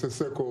Mobutu Sese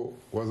Seko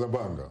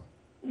Wazabanga?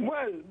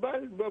 Well,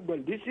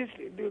 this is,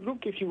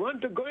 look, if you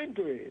want to go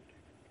into it,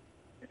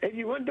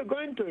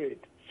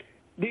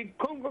 the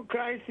Congo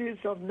crisis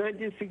of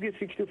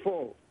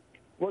 1960-64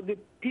 was the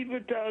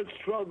pivotal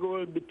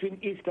struggle between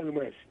East and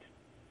West.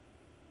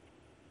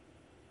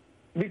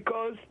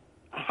 Because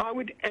how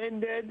it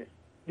ended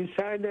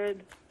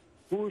decided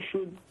who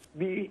should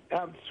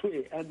have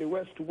sway, and the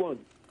West won.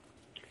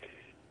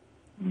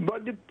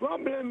 But the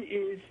problem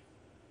is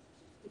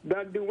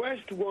that the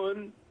West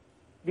won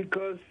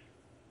because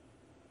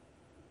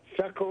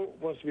Shaka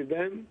was with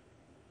them,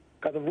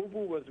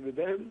 Katavubu was with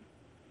them.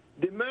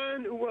 The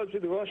man who was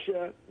with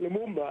Russia,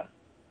 Lumumba,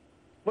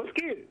 was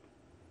killed.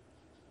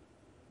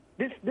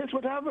 This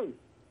what happened.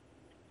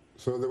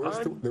 So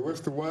the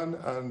West won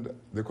and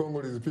the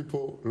Congolese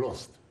people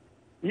lost.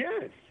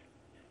 Yes,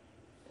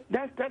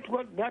 that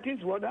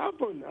is what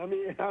happened. I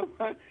mean,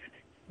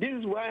 this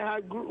is what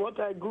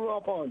I grew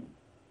up on,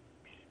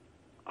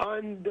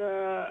 and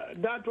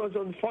that was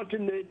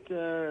unfortunate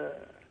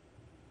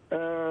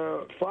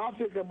for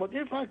Africa. But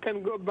if I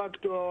can go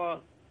back to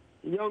our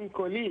young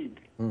colleague,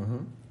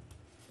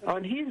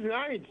 and he's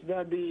right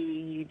that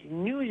the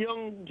new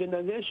young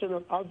generation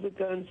of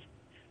Africans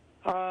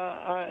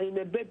are in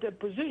a better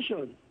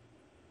position.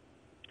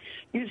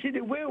 You see,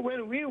 the way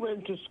when we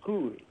went to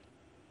school,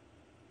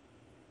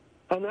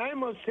 and I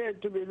must say,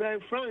 to be very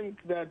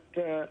frank, that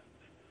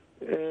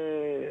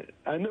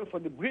I know for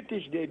the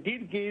British they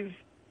did give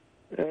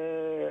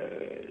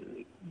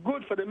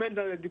good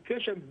fundamental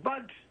education,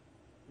 but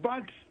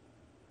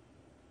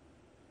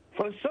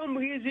for some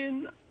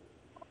reason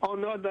or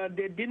another,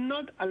 they did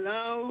not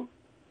allow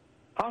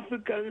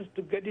Africans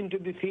to get into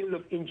the field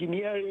of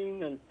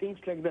engineering and things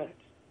like that.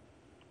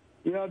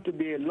 You have to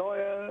be a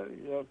lawyer,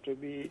 you have to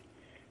be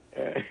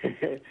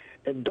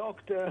a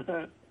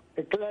doctor,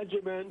 a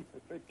clergyman,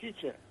 a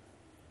teacher.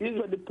 These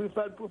are the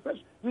preferred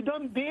professions. You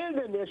don't build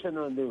a nation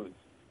on those.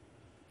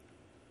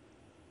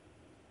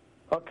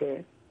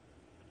 Okay.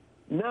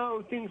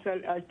 Now things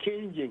are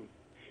changing.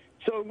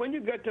 So when you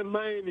get to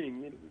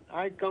mining,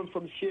 I come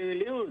from Sierra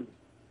Leone,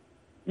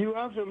 you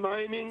have the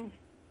mining,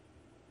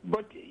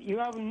 but you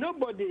have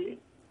nobody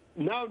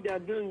Now they are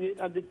doing it.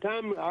 At the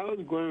time I was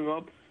growing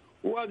up,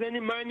 who has any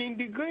mining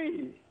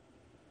degree?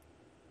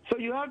 So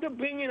you have to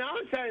bring in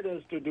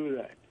outsiders to do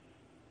that.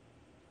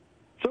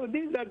 So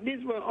these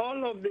were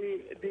all of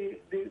the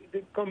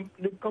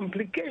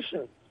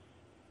complications.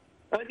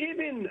 And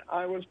even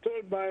I was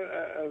told by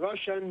a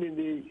Russian in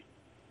the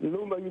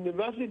Luma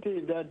University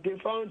that they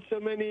found so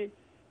many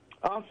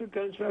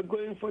Africans were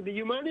going for the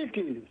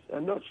humanities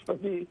and not for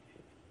the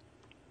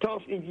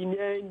tough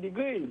engineering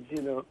degrees,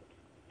 you know.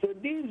 So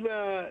these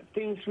were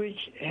things which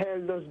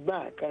held us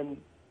back, and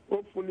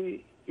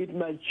hopefully it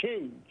might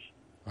change.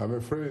 I'm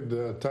afraid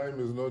time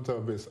is not our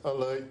best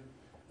ally.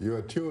 You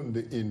are tuned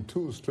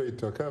into Straight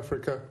Talk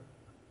Africa.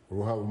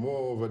 We'll have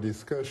more of a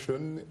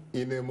discussion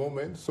in a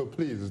moment, so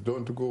please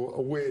don't go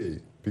away,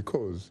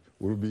 because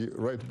we'll be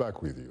right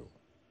back with you.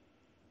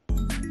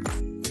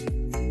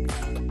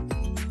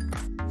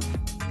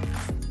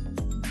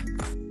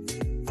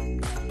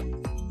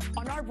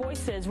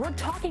 Voices, we're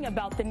talking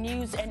about the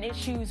news and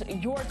issues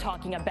you're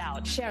talking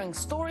about, sharing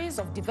stories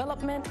of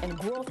development and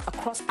growth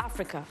across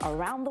Africa,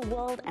 around the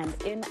world, and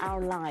in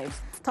our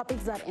lives.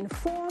 Topics that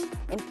inform,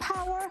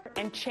 empower,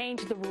 and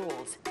change the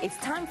rules. It's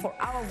time for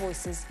Our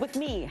Voices with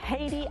me,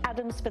 Haiti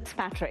Adams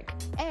Fitzpatrick,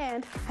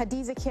 and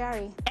Hadiza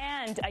Kiari,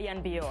 and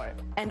Ayan Bior,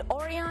 and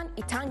Orion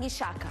Itangi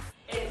Shaka.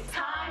 It's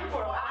time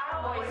for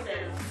Our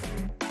Voices.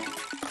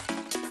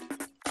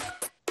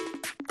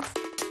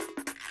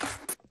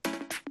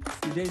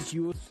 Today's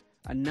youth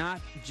are not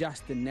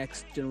just the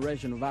next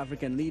generation of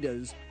African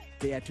leaders,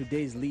 they are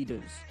today's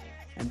leaders.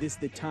 And this is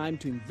the time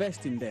to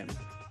invest in them,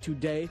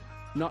 today,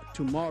 not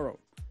tomorrow.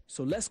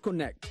 So let's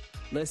connect,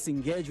 let's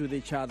engage with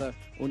each other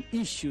on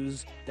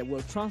issues that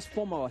will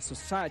transform our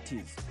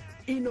societies.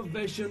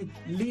 Innovation,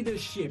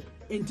 leadership,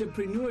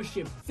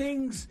 entrepreneurship,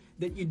 things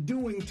that you're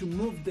doing to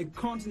move the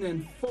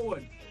continent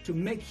forward, to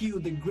make you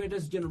the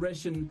greatest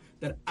generation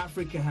that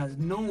Africa has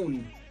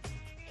known.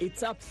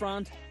 It's Up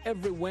Front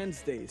every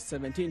Wednesday,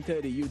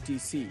 1730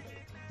 UTC,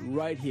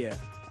 right here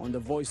on the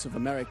Voice of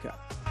America.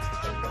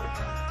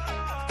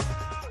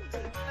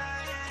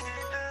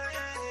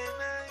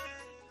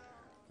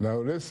 Now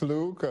let's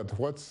look at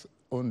what's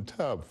on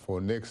tap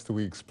for next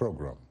week's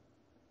program.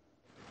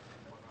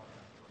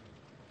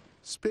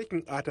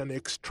 Speaking at an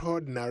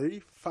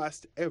extraordinary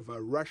first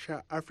ever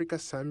Russia-Africa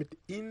summit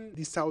in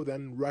the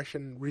southern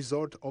Russian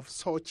resort of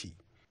Sochi,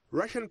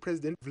 Russian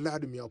President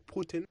Vladimir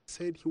Putin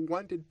said he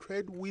wanted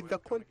trade with the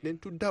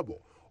continent to double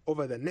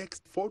over the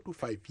next 4 to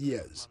 5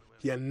 years.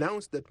 He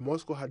announced that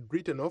Moscow had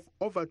written off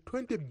over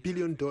 $20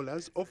 billion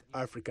of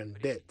African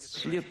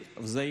debts.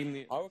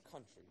 Our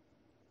country.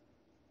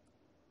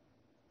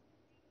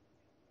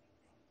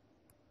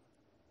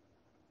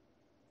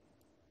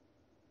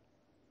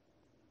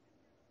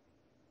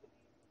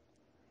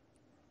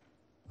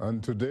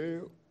 And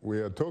today we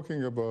are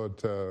talking about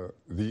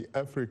the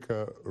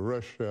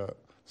Africa-Russia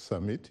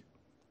Summit.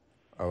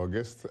 Our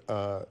guests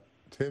are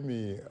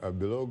Temi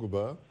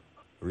Ibirogba,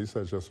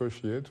 Research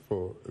Associate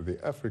for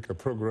the Africa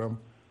Program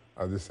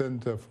at the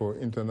Center for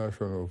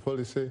International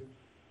Policy,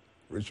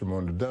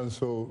 Richmond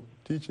Danso,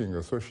 Teaching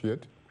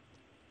Associate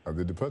at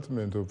the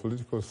Department of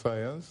Political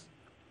Science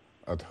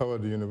at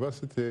Howard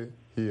University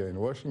here in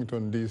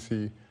Washington,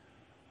 D.C.,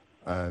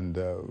 and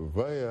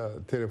via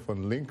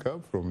telephone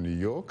link-up from New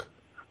York,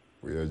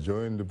 we are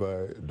joined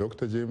by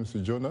Dr. James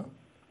Jonah,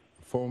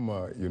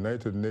 former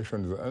United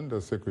Nations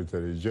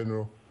Under-Secretary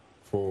General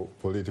for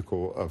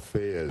Political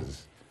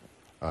Affairs.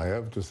 I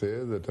have to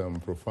say that I'm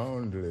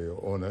profoundly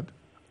honored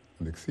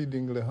and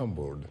exceedingly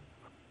humbled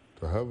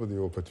to have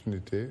the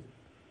opportunity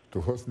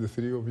to host the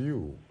three of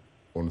you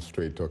on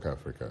Straight Talk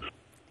Africa.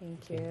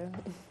 Thank you.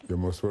 You're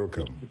most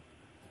welcome.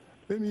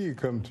 Let me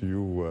come to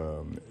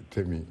you,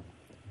 Temi.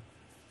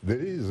 There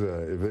is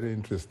a very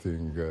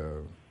interesting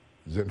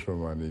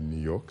gentleman in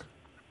New York,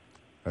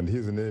 and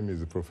his name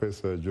is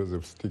Professor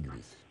Joseph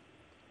Stiglitz.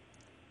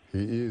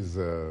 He is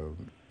a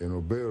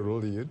Nobel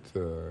laureate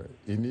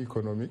in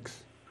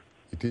economics.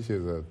 He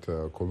teaches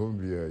at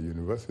Columbia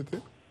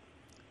University.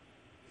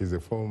 He's a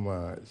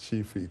former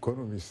chief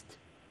economist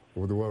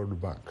of the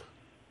World Bank.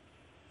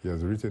 He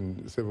has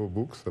written several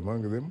books,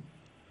 among them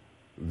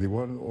the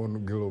one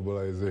on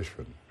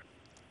globalization.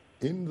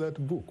 In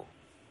that book,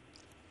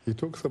 he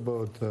talks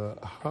about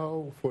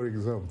how, for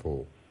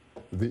example,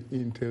 the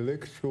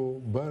intellectual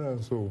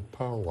balance of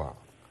power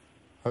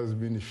has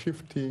been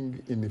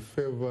shifting in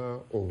favor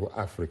of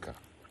Africa.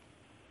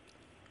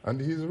 And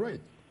he's right.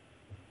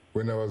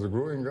 When I was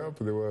growing up,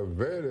 there were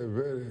very,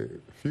 very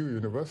few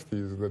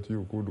universities that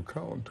you could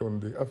count on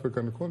the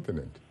African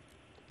continent.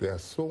 There are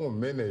so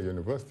many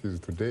universities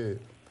today.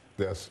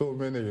 There are so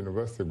many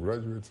university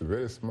graduates,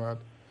 very smart.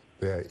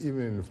 There are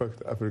even, in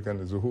fact,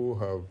 Africans who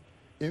have,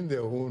 in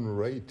their own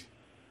right,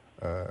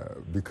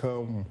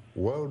 become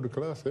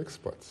world-class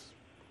experts.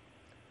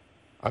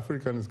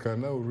 Africans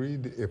can now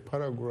read a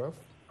paragraph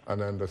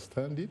and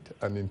understand it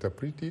and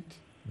interpret it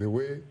the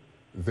way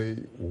they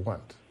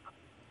want.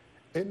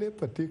 Any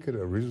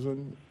particular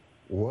reason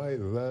why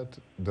that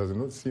does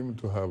not seem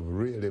to have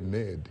really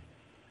made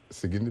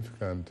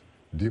significant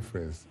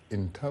difference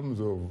in terms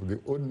of the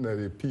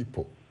ordinary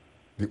people,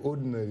 the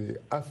ordinary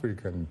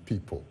African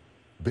people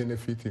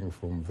benefiting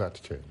from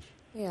that change?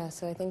 Yeah,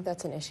 so I think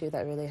that's an issue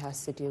that really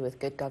has to do with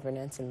good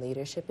governance and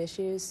leadership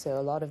issues. So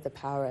a lot of the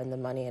power and the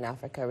money in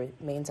Africa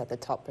remains at the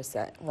top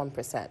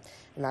 1%.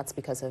 And that's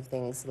because of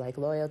things like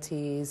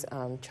loyalties,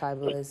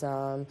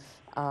 tribalism,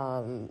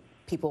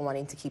 people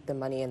wanting to keep the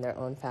money in their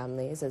own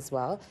families as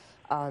well.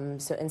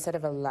 So instead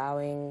of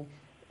allowing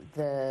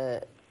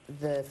the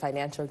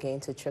financial gain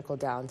to trickle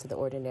down to the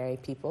ordinary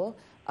people,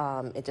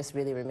 it just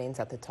really remains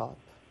at the top.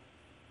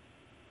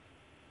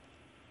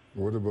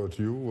 What about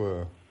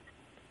you,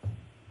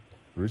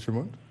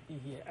 Richmond?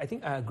 Yeah, I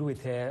think I agree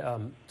with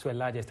her to a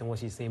large extent what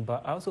she's saying,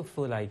 but I also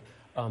feel like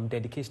the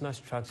educational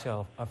structure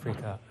of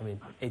Africa, I mean,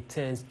 it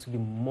tends to be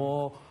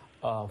more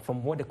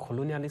from what the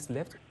colonialists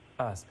left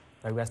us.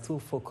 Right? We are still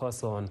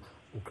focused on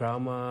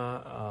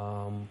grammar,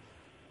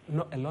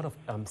 not a lot of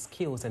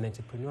skills and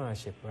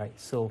entrepreneurship, right?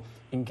 So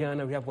in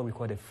Ghana, we have what we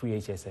call the free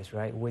HSS,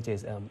 right, which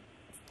is a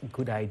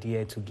good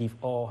idea to give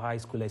all high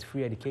schoolers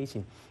free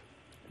education.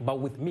 But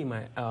with me,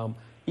 my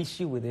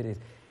issue with it is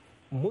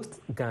most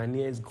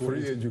Ghanaians go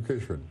free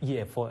education?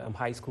 Yeah, for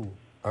high school.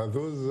 Are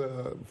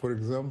those, for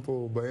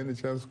example, by any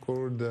chance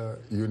called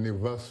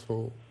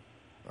universal,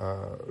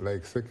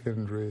 like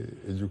secondary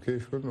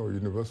education or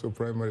universal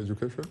primary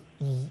education?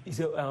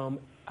 So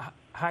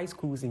high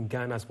schools in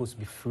Ghana are supposed to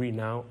be free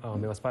now.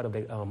 It was part of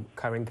the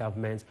current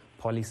government's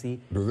policy.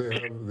 Do they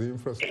have the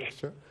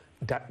infrastructure?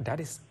 That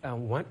is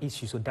one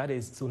issue.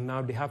 So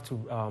now they have to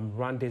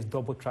run this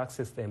double track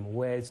system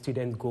where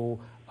students go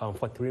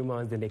for 3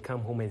 months, then they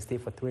come home and stay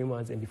for 3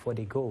 months, and before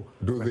they go.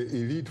 Do the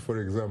elite, for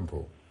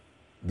example,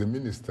 the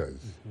ministers,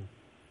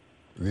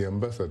 the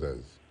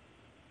ambassadors,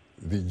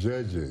 the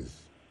judges,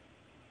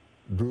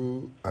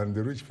 and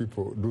the rich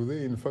people, do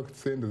they in fact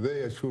send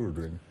their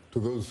children to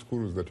those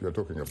schools that you are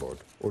talking about,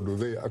 or do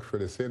they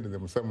actually send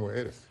them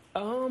somewhere else?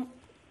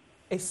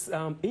 It's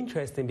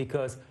interesting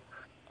because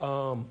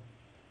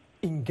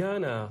in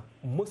Ghana,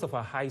 most of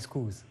our high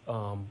schools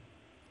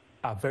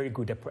are very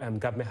good at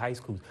government high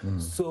schools.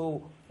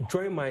 So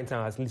during my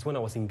time, at least when I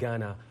was in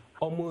Ghana,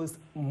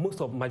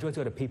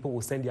 majority of the people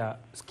will send their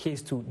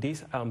kids to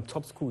these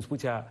top schools,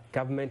 which are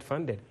government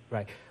funded,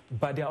 right?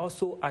 But there are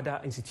also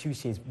other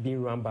institutions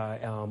being run by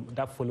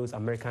that follows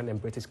American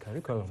and British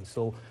curriculum.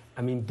 So,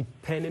 I mean,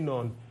 depending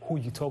on who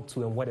you talk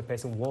to and what the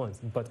person wants,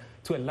 but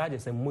to a large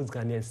extent, most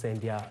Ghanaians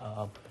send their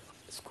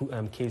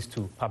kids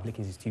to public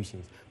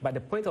institutions. But the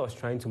point I was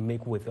trying to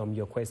make with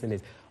your question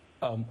is,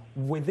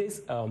 with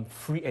this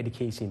free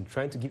education,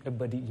 trying to give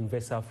everybody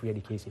universal free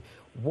education,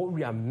 what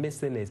we are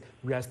missing is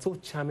we are still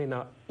charming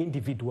out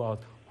individuals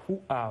who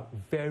are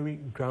very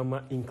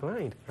grammar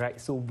inclined,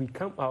 right? So we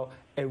come out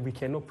and we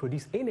cannot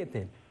produce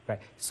anything, right?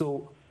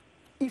 So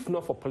if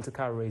not for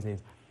political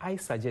reasons, I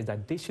suggest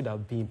that there should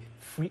have been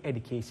free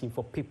education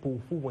for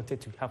people who wanted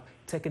to have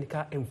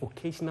technical and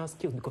vocational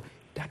skills, because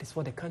that is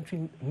what the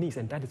country needs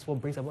and that is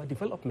what brings about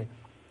development.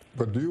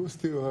 But do you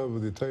still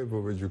have the type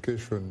of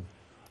education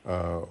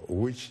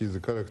which is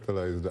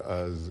characterized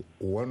as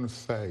one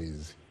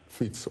size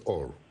fits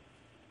all?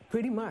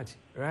 Pretty much,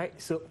 right?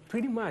 So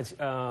pretty much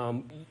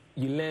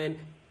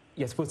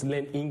you're supposed to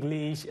learn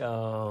English,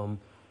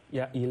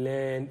 you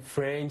learn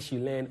French, you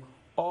learn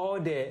all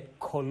the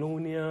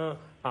colonial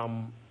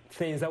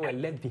things that were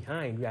left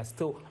behind. We are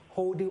still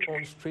holding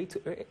on straight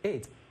to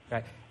it,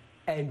 right?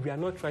 And we are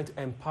not trying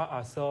to empower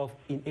ourselves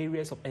in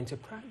areas of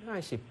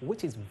entrepreneurship,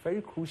 which is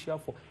very crucial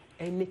for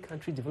any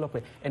country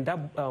development. And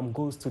that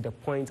goes to the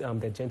point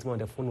the gentleman on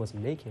the phone was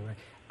making, right?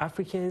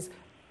 Africans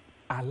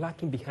are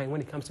lacking behind when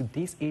it comes to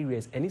these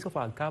areas. And it's of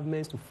our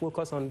governments to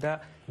focus on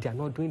that. They are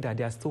not doing that.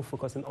 They are still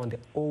focusing on the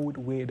old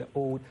way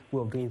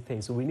of doing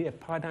things. So we need a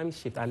paradigm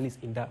shift, at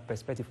least in that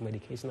perspective from an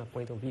educational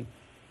point of view.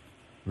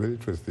 Very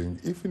interesting.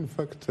 If in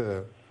fact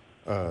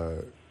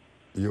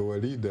your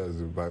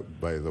leaders,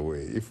 by the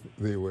way, if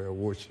they were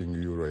watching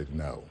you right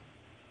now,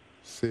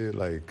 say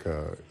like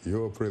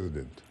your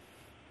president,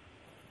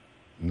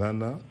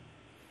 Nana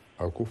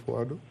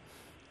Akufo-Addo,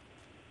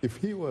 if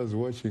he was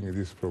watching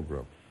this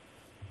program,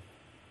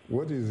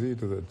 what is it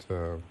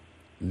that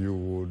you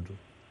would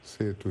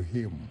say to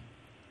him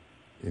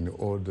in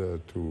order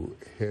to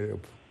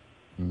help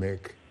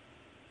make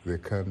the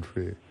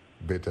country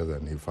better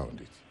than he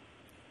found it?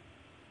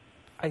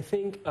 I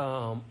think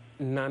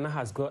Nana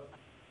has got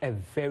a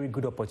very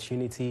good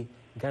opportunity.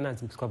 Ghana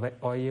has discovered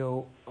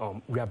oil.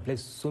 We have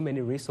blessed so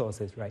many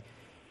resources, right?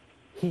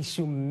 He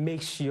should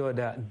make sure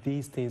that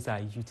these things are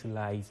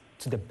utilized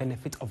to the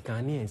benefit of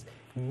Ghanaians,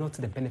 not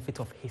to the benefit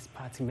of his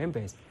party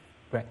members,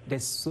 right?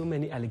 There's so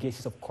many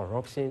allegations of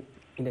corruption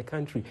in the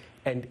country,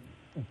 and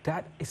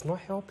that is not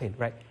helping,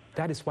 right?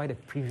 That is why the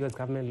previous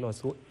government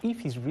lost. So if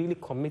he's really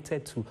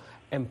committed to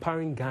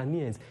empowering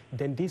Ghanaians,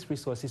 then these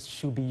resources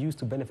should be used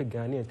to benefit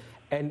Ghanaians.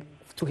 And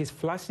to his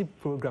flagship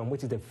program,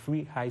 which is the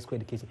free high school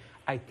education,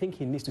 I think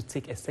he needs to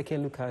take a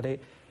second look at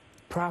it,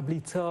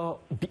 probably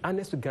be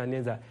honest with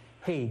Ghanaians that,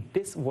 hey,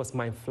 this was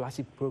my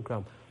flagship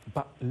program,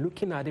 But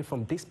looking at it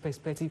from this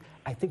perspective,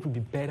 I think we'd be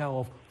better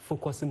off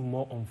focusing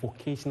more on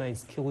vocational and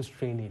skills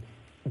training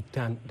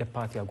than the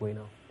path we are going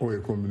on. Or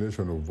a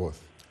combination of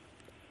both.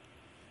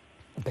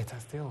 Better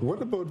still.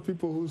 What about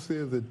people who say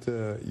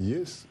that,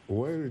 yes,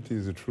 while it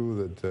is true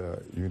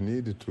that you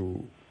need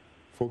to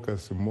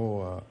focus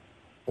more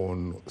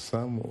on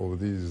some of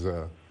these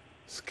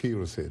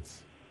skill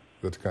sets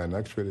that can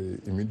actually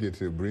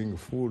immediately bring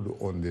food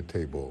on the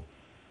table,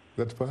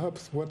 that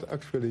perhaps what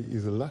actually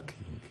is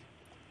lacking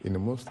in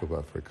most of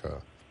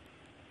Africa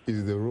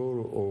is the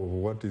role of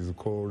what is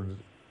called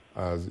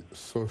as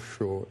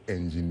social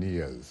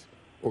engineers,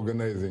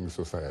 organizing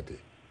society.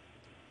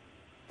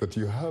 That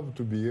you have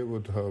to be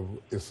able to have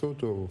a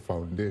sort of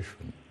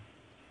foundation,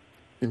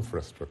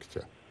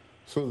 infrastructure,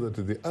 so that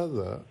the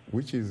other,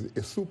 which is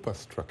a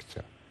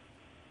superstructure,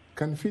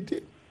 can fit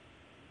in.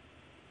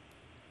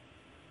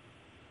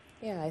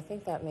 Yeah, I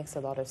think that makes a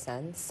lot of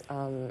sense.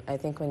 I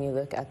think when you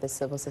look at the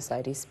civil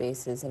society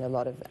spaces in a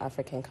lot of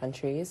African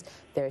countries,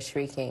 they're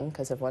shrieking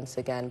because of, once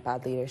again,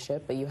 bad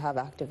leadership. But you have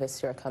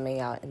activists who are coming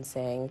out and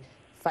saying,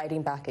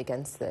 fighting back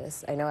against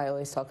this. I know I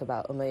always talk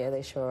about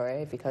Omoyele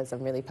Sowore because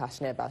I'm really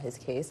passionate about his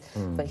case,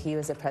 but he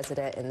was a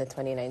president in the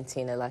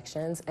 2019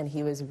 elections, and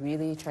he was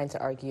really trying to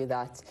argue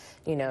that,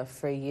 you know,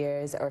 for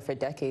years or for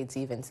decades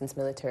even, since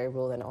military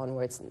rule and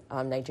onwards,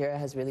 Nigeria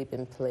has really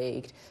been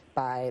plagued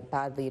by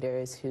bad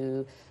leaders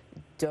who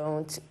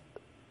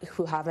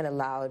haven't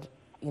allowed,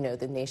 you know,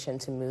 the nation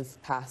to move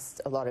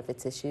past a lot of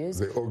its issues.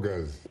 The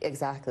ogres.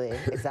 Exactly,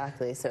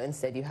 exactly. So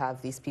instead you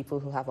have these people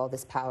who have all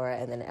this power,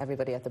 and then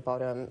everybody at the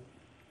bottom,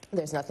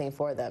 there's nothing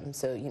for them.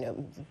 So, you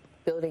know,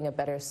 building a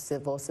better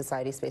civil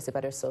society space, a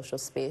better social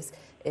space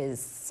is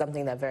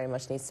something that very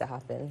much needs to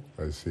happen.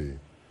 I see.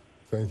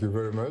 Thank you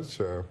very much.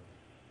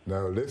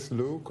 Now let's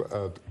look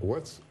at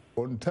what's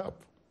on tap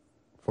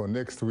for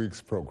next week's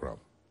program.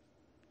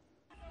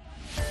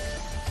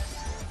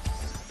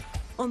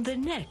 On the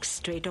next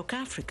Straight Talk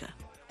Africa,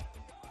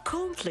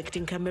 conflict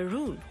in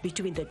Cameroon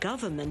between the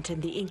government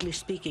and the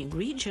English-speaking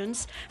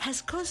regions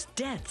has caused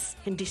deaths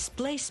and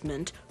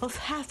displacement of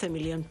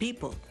 500,000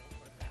 people.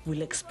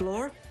 We'll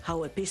explore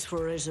how a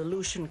peaceful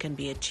resolution can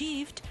be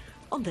achieved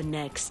on the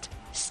next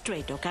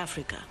Straight Talk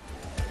Africa.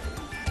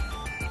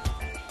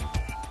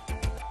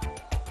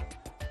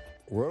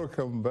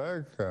 Welcome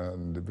back,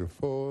 and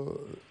before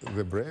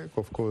the break,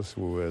 of course,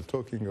 we were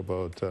talking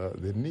about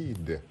the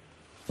need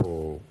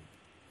for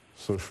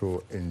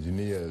social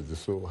engineers.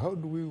 So how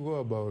do we go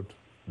about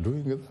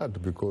doing that?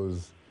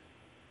 Because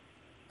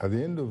at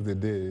the end of the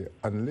day,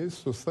 unless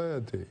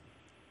society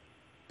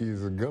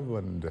is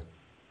governed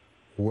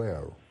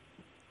well,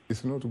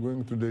 it's not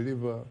going to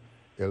deliver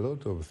a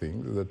lot of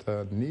things that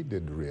are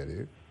needed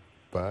really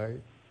by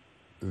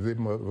the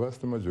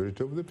vast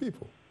majority of the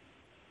people.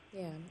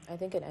 Yeah, I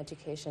think an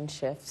education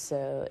shift,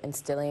 so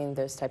instilling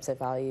those types of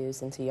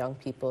values into young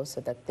people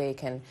so that they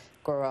can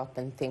grow up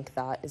and think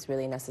that is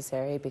really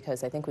necessary,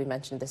 because I think we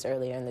mentioned this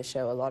earlier in the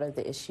show, a lot of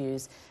the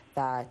issues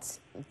that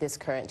this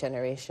current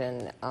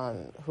generation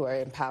who are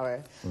in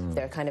power,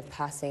 they're kind of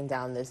passing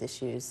down those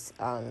issues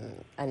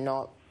and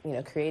not, you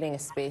know, creating a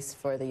space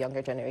for the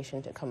younger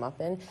generation to come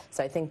up in.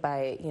 So I think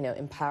by, you know,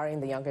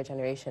 empowering the younger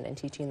generation and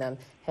teaching them,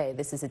 hey,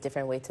 this is a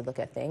different way to look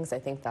at things, I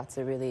think that's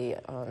a really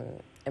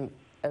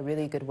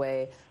good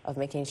way of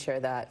making sure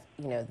that,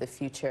 you know, the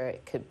future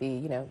could be,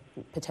 you know,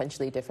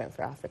 potentially different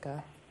for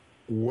Africa.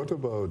 What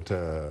about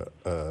the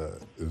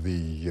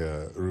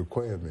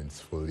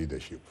requirements for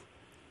leadership?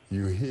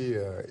 You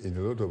hear in a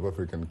lot of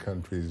African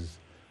countries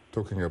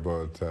talking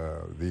about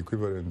the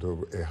equivalent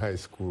of a high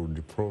school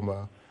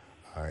diploma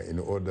in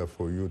order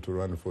for you to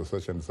run for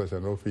such and such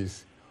an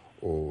office,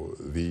 or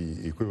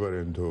the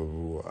equivalent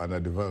of an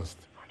advanced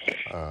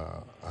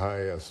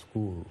higher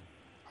school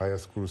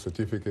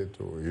certificate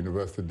or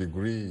university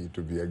degree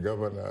to be a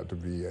governor, to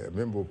be a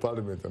member of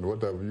parliament and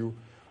what have you.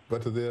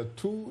 But there are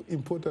two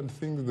important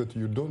things that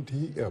you don't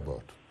hear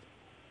about.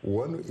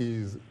 One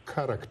is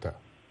character.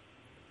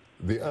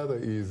 The other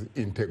is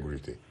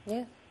integrity.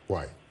 Yeah.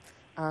 Why?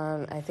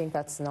 I think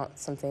that's not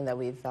something that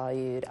we've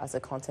valued as a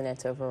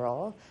continent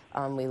overall.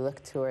 We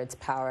look towards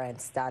power and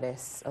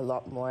status a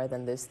lot more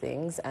than those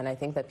things, and I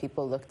think that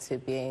people look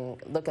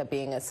at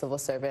being a civil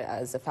servant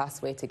as a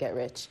fast way to get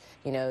rich.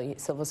 You know,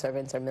 civil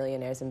servants are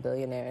millionaires and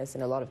billionaires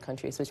in a lot of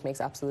countries, which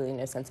makes absolutely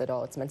no sense at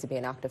all. It's meant to be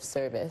an act of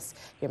service.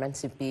 You're meant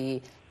to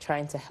be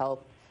trying to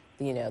help,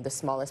 you know, the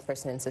smallest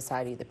person in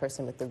society, the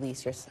person with the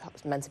least. You're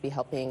meant to be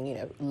helping, you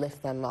know,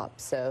 lift them up.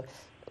 So,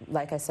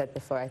 like I said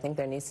before, I think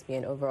there needs to be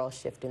an overall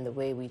shift in the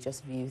way we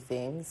just view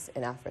things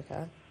in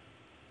Africa.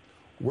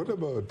 What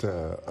about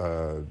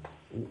the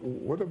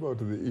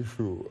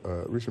issue,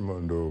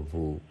 Richmond,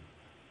 of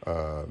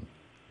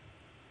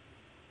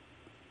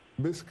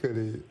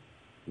basically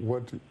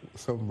what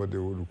somebody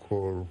would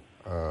call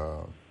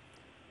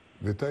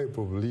the type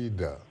of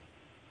leader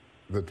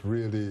that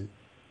really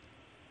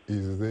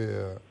is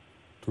there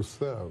to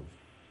serve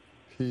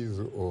his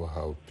or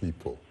her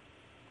people,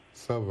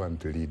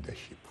 servant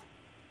leadership.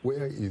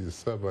 Where is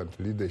servant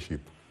leadership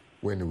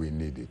when we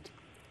need it?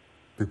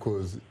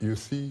 Because you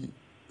see,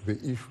 the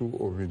issue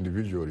of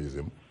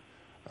individualism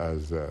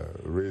as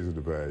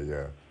raised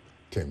by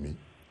Temi.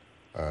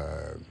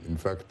 In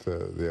fact,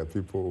 there are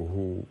people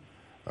who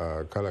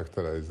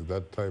characterize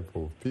that type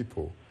of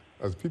people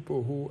as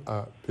people who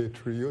are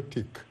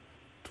patriotic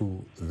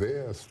to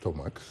their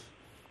stomachs,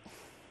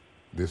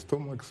 the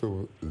stomachs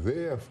of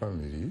their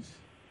families,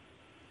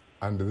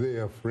 and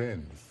their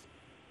friends,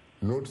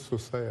 not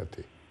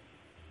society,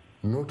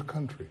 not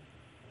country.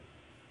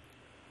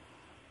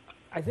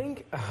 I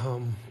think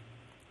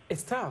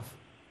it's tough,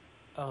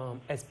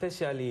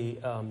 especially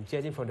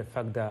judging from the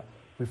fact that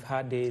we've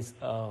had these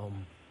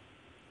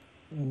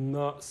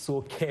not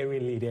so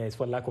caring leaders,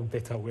 for lack of a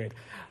better word,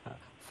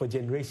 for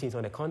generations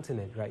on the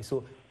continent, right?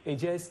 So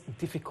it's just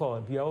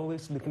difficult. We are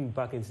always looking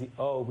back and see,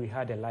 oh, we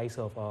had the likes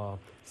of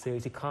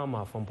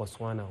Ssali from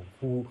Botswana,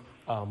 who,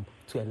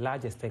 to a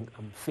large extent,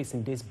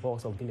 facing this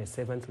boss of being a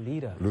servant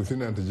leader.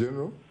 Lieutenant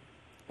General?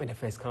 When the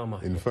first Kama.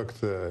 In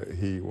fact,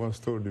 he once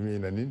told me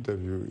in an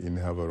interview in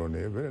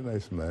Havarone, a very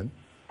nice man,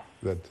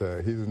 that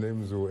his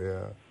names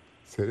were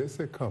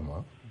Seretse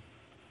Kama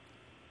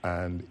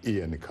and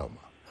Ian Kama.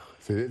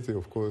 Seretse,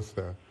 of course,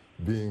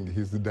 being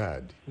his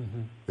dad,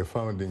 the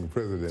founding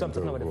president of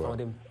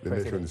the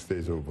nation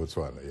state of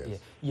Botswana, yes.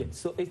 Yeah.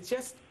 So it's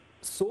just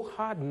so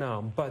hard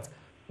now, but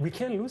we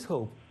can't lose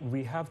hope.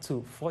 We have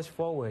to forge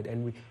forward,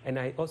 and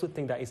I also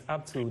think that it's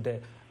up to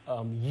the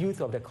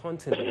youth of the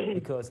continent,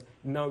 because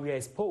now we are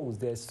exposed.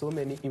 There's so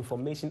many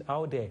information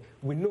out there.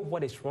 We know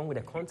what is wrong with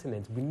the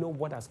continent. We know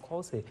what has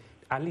caused it.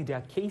 At least there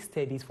are case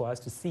studies for us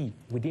to see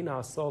within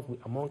ourselves,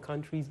 among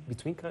countries,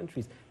 between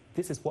countries.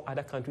 This is what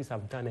other countries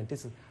have done, and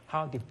this is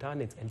how they've done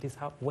it, and this is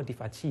what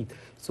they've achieved.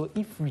 So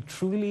if we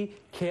truly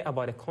care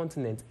about the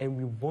continent and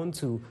we want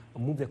to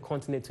move the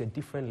continent to a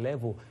different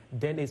level,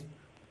 then it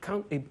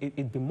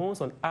bemoans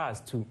on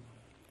us to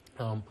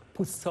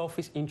put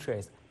selfish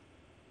interests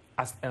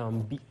as,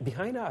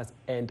 behind us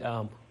and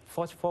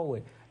forge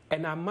forward.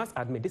 And I must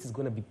admit, this is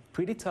going to be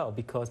pretty tough,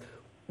 because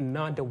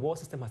now the world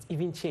system has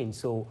even changed.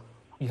 So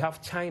you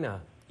have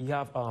China, you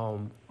have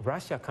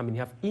Russia coming, you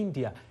have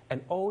India,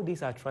 and all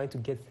these are trying to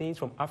get things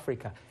from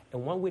Africa.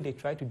 And one way they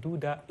try to do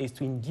that is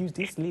to induce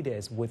these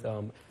leaders with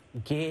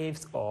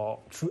gifts or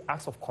through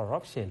acts of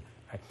corruption.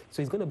 Right?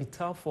 So it's going to be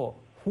tough for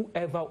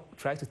whoever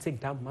tries to take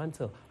that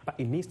mantle, but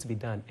it needs to be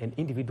done. And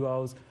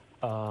individuals,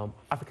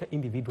 African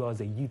individuals,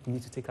 the youth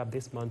need to take up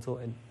this mantle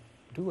and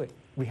do it.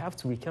 We have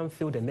to. We can't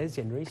fail the next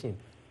generation.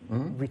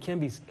 We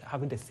can't be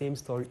having the same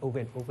story over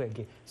and over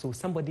again. So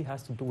somebody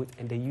has to do it,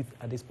 and the youth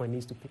at this point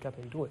needs to pick up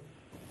and do it.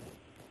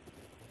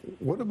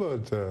 What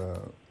about,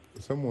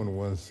 someone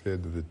once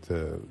said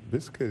that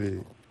basically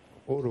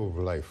all of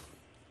life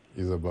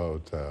is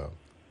about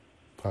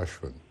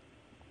passion,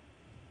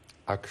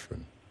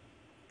 action,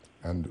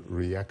 and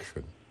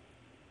reaction.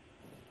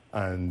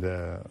 And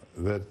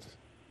that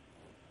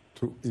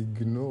to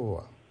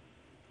ignore,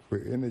 for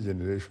any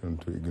generation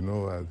to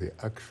ignore the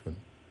action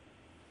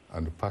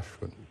and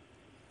passion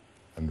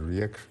and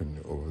reaction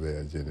of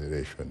their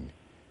generation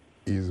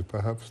is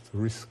perhaps to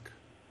risk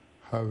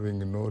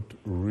having not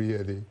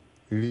really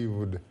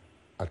lived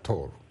at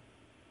all,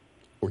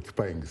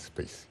 occupying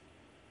space.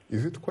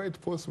 Is it quite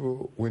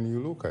possible, when you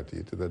look at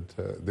it,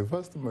 that the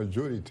vast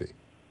majority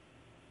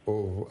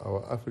of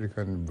our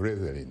African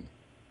brethren,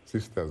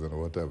 sisters and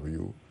what have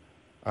you,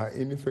 are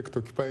in effect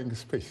occupying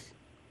space,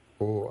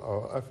 or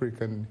our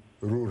African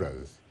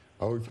rurals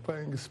are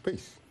occupying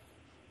space?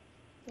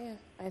 Yeah,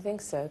 I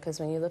think so, because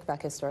when you look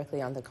back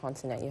historically on the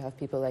continent, you have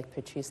people like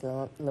Patrice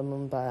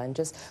Lumumba and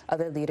just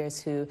other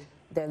leaders who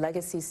their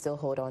legacies still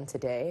hold on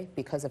today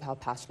because of how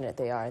passionate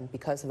they are, and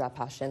because of that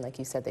passion, like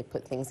you said, they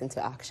put things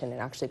into action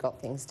and actually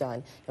got things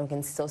done, and we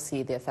can still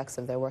see the effects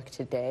of their work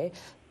today.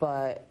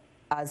 But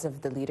as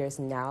of the leaders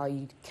now,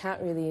 you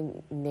can't really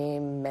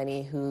name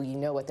many who you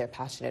know what they're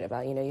passionate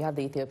about. You know, you have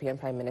the Ethiopian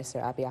Prime Minister,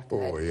 Abiy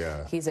Ahmed. Oh,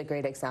 yeah. He's a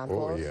great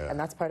example, and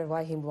that's part of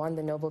why he won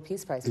the Nobel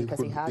Peace Prize, because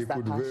he has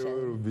that passion. He could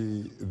very well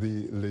be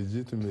the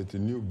legitimate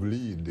new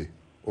breed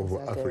of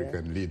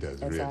African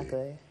leaders,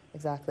 really.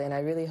 Exactly, and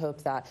I really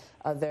hope that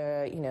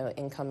other,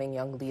 incoming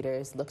young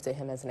leaders look to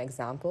him as an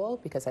example,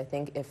 because I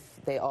think if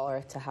they all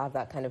are to have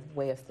that kind of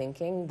way of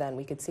thinking, then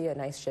we could see a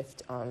nice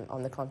shift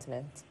on the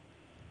continent.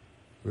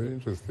 Very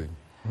interesting.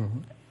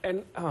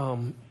 And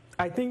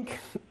I think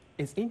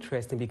it's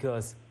interesting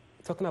because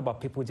talking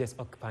about people just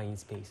occupying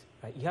space,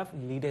 right? You have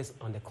leaders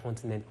on the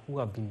continent who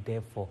have been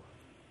there for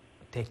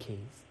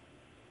decades,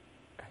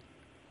 right?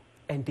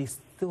 And they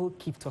still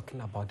keep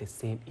talking about the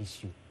same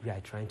issue. We are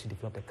trying to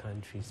develop the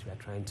countries. We are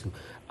trying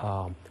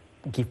to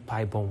give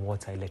pipe-borne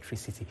water,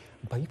 electricity.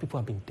 But you people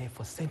have been there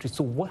for centuries.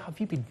 So what have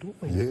you been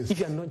doing if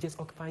you are not just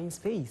occupying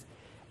space?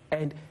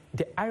 And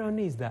the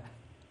irony is that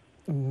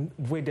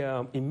with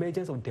the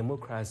emergence of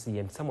democracy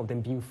and some of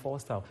them being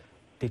forced out,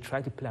 they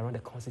try to play around the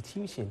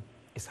constitution.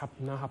 It's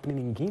now happening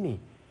in Guinea,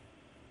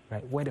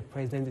 right, where the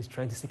president is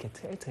trying to seek a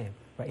third term.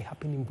 Right, it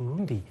happened in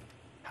Burundi,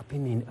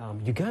 happened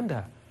in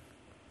Uganda,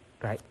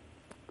 right,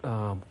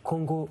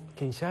 Congo,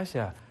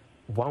 Kinshasa.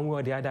 One way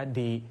or the other,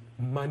 they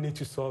managed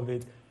to solve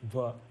it.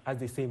 But as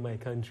they say in my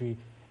country,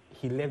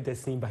 he left the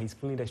scene, but he's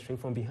pulling the string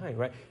from behind,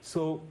 right?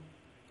 So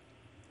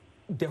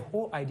the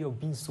whole idea of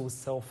being so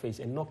selfish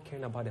and not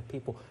caring about the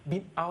people,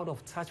 being out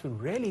of touch with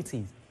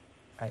realities,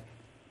 right?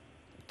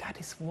 That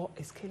is what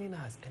is killing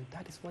us, and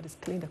that is what is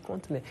killing the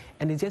continent.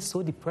 And it's just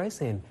so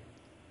depressing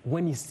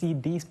when you see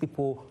these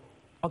people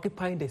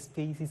occupying the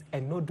spaces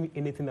and not doing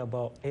anything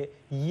about it,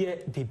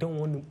 yet they don't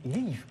want to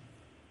leave.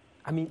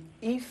 I mean,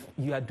 if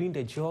you are doing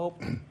the job,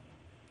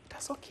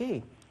 that's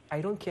okay. I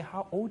don't care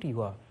how old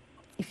you are,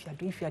 if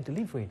you are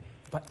delivering.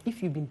 But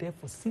if you've been there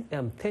for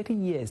 30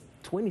 years,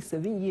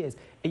 27 years,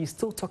 and you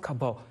still talk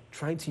about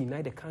trying to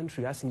unite the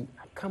country, as in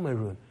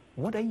Cameroon,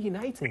 what are you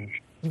uniting?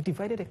 You've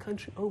divided the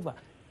country over.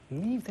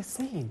 Leave the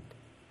scene.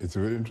 It's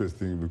very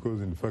interesting because,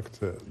 in fact,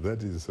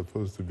 that is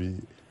supposed to be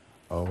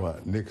our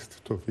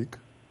next topic,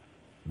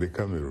 the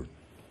Cameroon.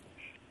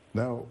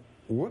 Now,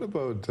 what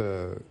about,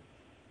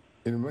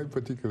 in my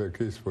particular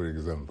case, for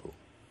example,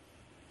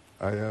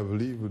 I have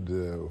lived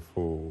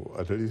for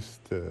at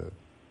least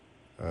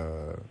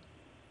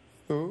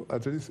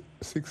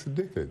 6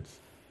 decades,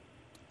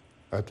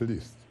 at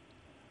least.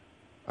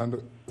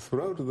 And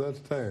throughout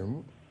that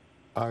time,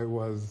 I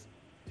was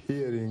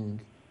hearing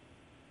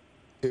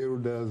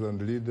elders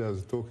and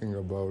leaders talking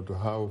about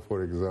how,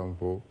 for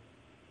example,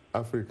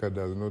 Africa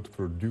does not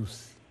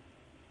produce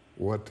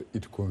what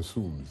it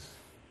consumes,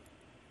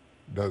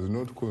 does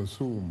not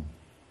consume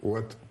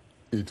what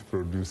it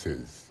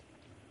produces.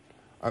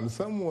 And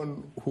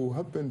someone who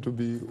happened to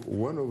be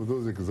one of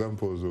those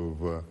examples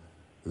of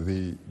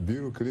the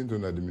Bill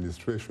Clinton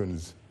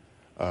administration's,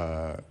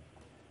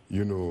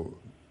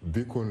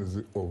 beacons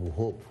of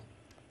hope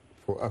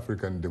for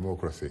African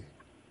democracy.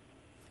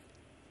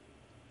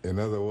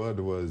 Another word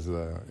was,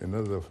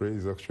 another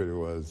phrase actually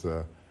was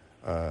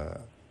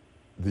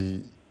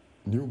the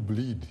new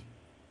bleed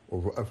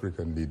of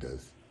African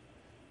leaders.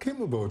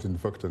 Came about, in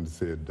fact, and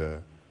said,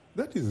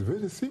 that is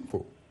very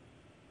simple.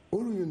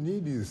 All you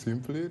need is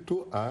simply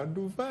to add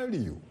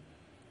value.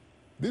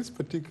 This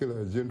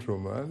particular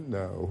gentleman,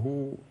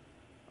 who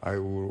I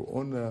will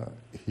honor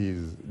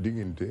his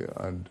dignity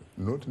and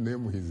not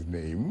name his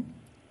name,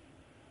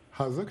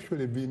 has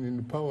actually been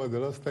in power, the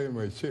last time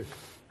I checked,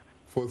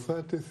 for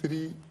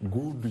 33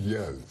 good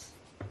years.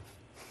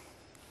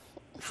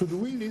 Should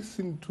we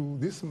listen to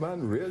this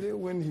man really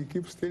when he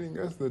keeps telling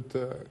us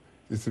that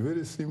it's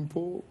very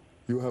simple,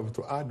 you have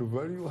to add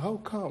value? How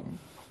come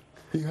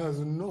he has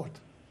not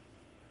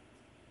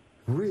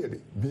really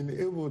been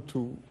able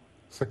to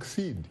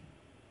succeed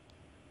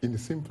in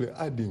simply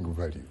adding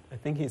value? I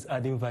think he's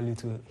adding value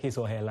to his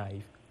or her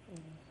life,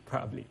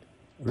 probably.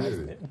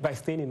 Really? By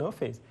staying in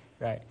office,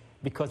 right?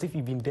 Because if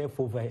you've been there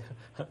for over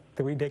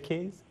 3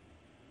 decades,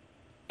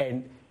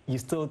 and you're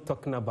still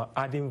talking about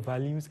adding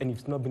values, and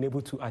you've not been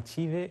able to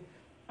achieve it,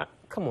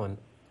 come on,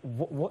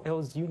 what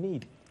else do you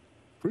need?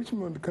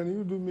 Richmond, can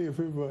you do me a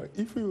favor?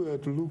 If you were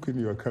to look in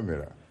your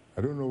camera,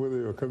 I don't know whether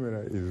your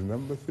camera is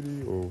number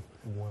 3 or...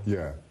 1.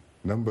 Yeah,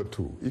 number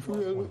 2. If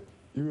you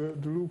were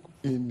to look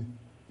in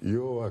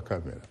your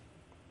camera,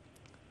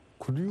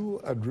 could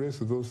you address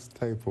those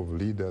type of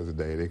leaders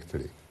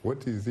directly?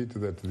 What is it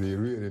that they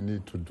really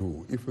need to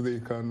do? If they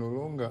can no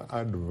longer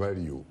add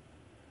value,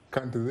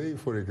 can't they,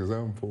 for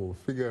example,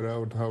 figure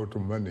out how to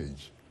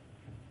manage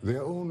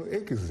their own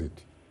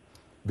exit?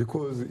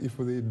 Because if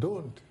they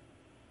don't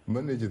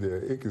manage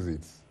their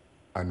exits,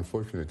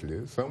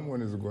 unfortunately,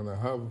 someone is going to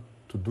have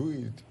to do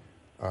it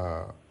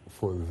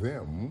for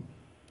them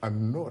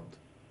and not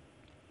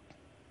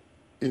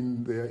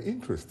in their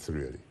interests,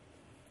 really.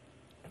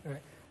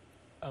 Right.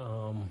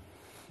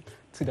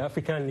 To the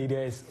African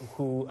leaders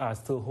who are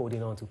still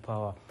holding on to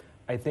power,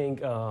 I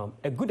think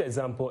a good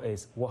example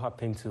is what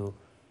happened to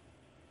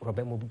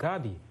Robert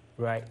Mugabe,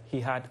 right? He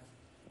had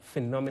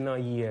phenomenal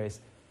years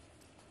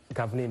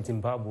governing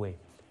Zimbabwe,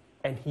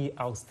 and he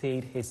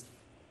outstayed his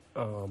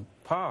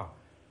power.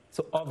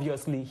 So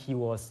obviously he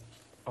was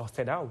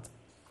ousted out,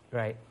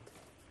 right?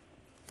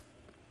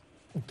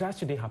 That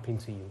shouldn't happen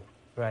to you,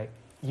 right?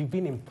 You've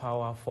been in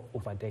power for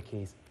over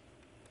decades.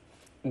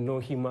 No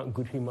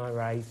good human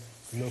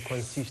rights, no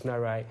constitutional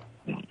right,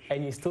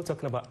 and you're still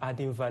talking about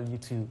adding value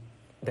to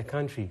the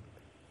country.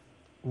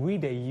 We,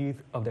 the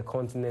youth of the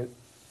continent,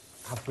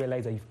 have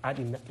realized that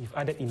you've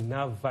added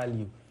enough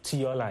value to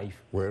your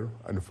life. Well,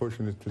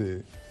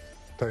 unfortunately,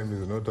 time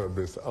is not our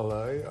best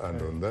ally,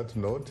 and on that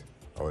note,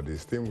 our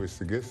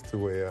distinguished guests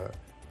were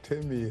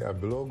Temi,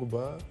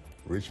 Ibirogba,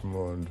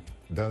 Richmond,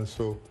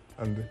 Danso,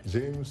 and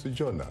James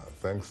Jonah.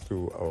 Thanks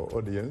to our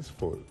audience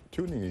for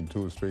tuning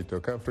into Straight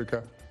Talk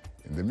Africa.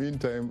 In the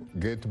meantime,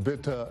 get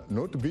better,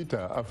 not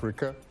bitter,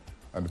 Africa,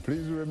 and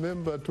please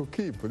remember to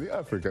keep the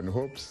African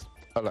hopes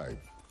alive.